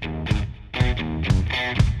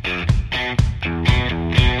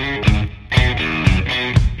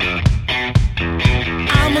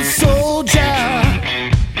 I'm a soldier.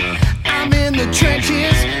 I'm in the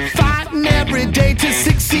trenches, fighting every day to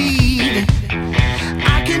succeed.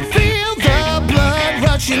 I can feel the blood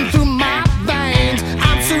rushing through my veins.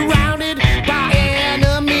 I'm surrounded by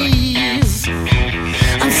enemies.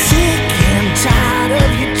 I'm sick and tired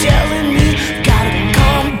of you telling me gotta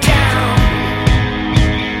calm down.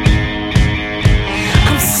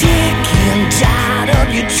 I'm sick and tired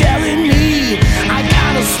of you telling me I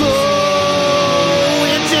gotta slow.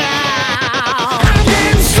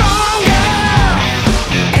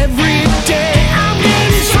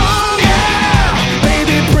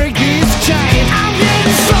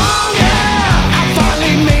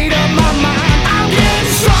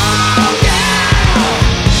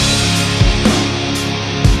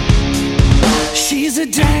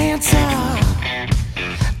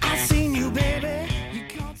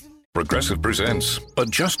 Progressive presents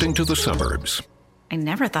Adjusting to the Suburbs. I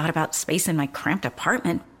never thought about space in my cramped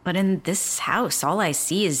apartment, but in this house, all I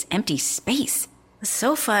see is empty space. The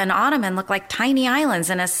sofa and ottoman look like tiny islands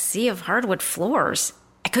in a sea of hardwood floors.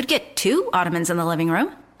 I could get 2 ottomans in the living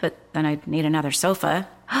room, but then I'd need another sofa.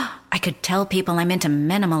 I could tell people I'm into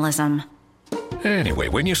minimalism. Anyway,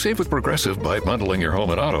 when you save with Progressive by bundling your home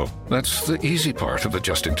and auto, that's the easy part of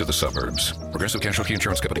adjusting to the suburbs. Progressive Casualty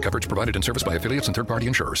Insurance Company. Coverage provided and serviced by affiliates and third-party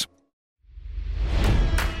insurers.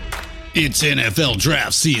 It's NFL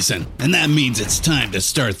draft season, and that means it's time to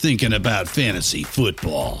start thinking about fantasy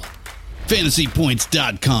football.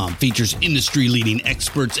 FantasyPoints.com features industry-leading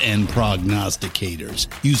experts and prognosticators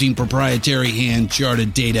using proprietary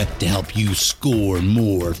hand-charted data to help you score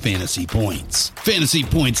more fantasy points.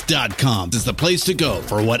 FantasyPoints.com is the place to go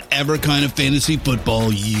for whatever kind of fantasy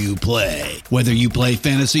football you play. Whether you play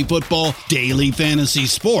fantasy football, daily fantasy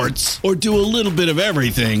sports, or do a little bit of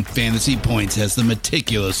everything, Fantasy Points has the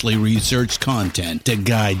meticulously researched content to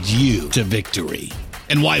guide you to victory.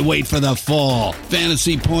 And why wait for the fall?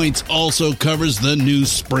 Fantasy Points also covers the new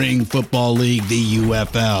spring football league, the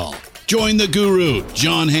UFL. Join the guru,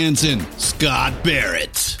 John Hansen, Scott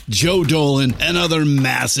Barrett, Joe Dolan, and other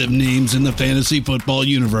massive names in the fantasy football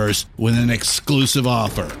universe with an exclusive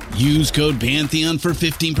offer. Use code Pantheon for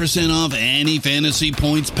 15% off any Fantasy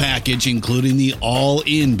Points package, including the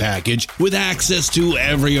all-in package, with access to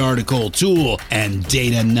every article, tool, and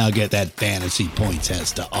data nugget that Fantasy Points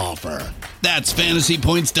has to offer. That's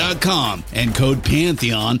FantasyPoints.com and code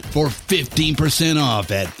Pantheon for 15%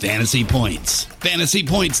 off at Fantasy Points.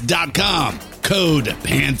 FantasyPoints.com, code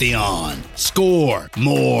Pantheon. Score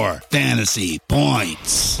more fantasy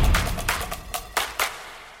points.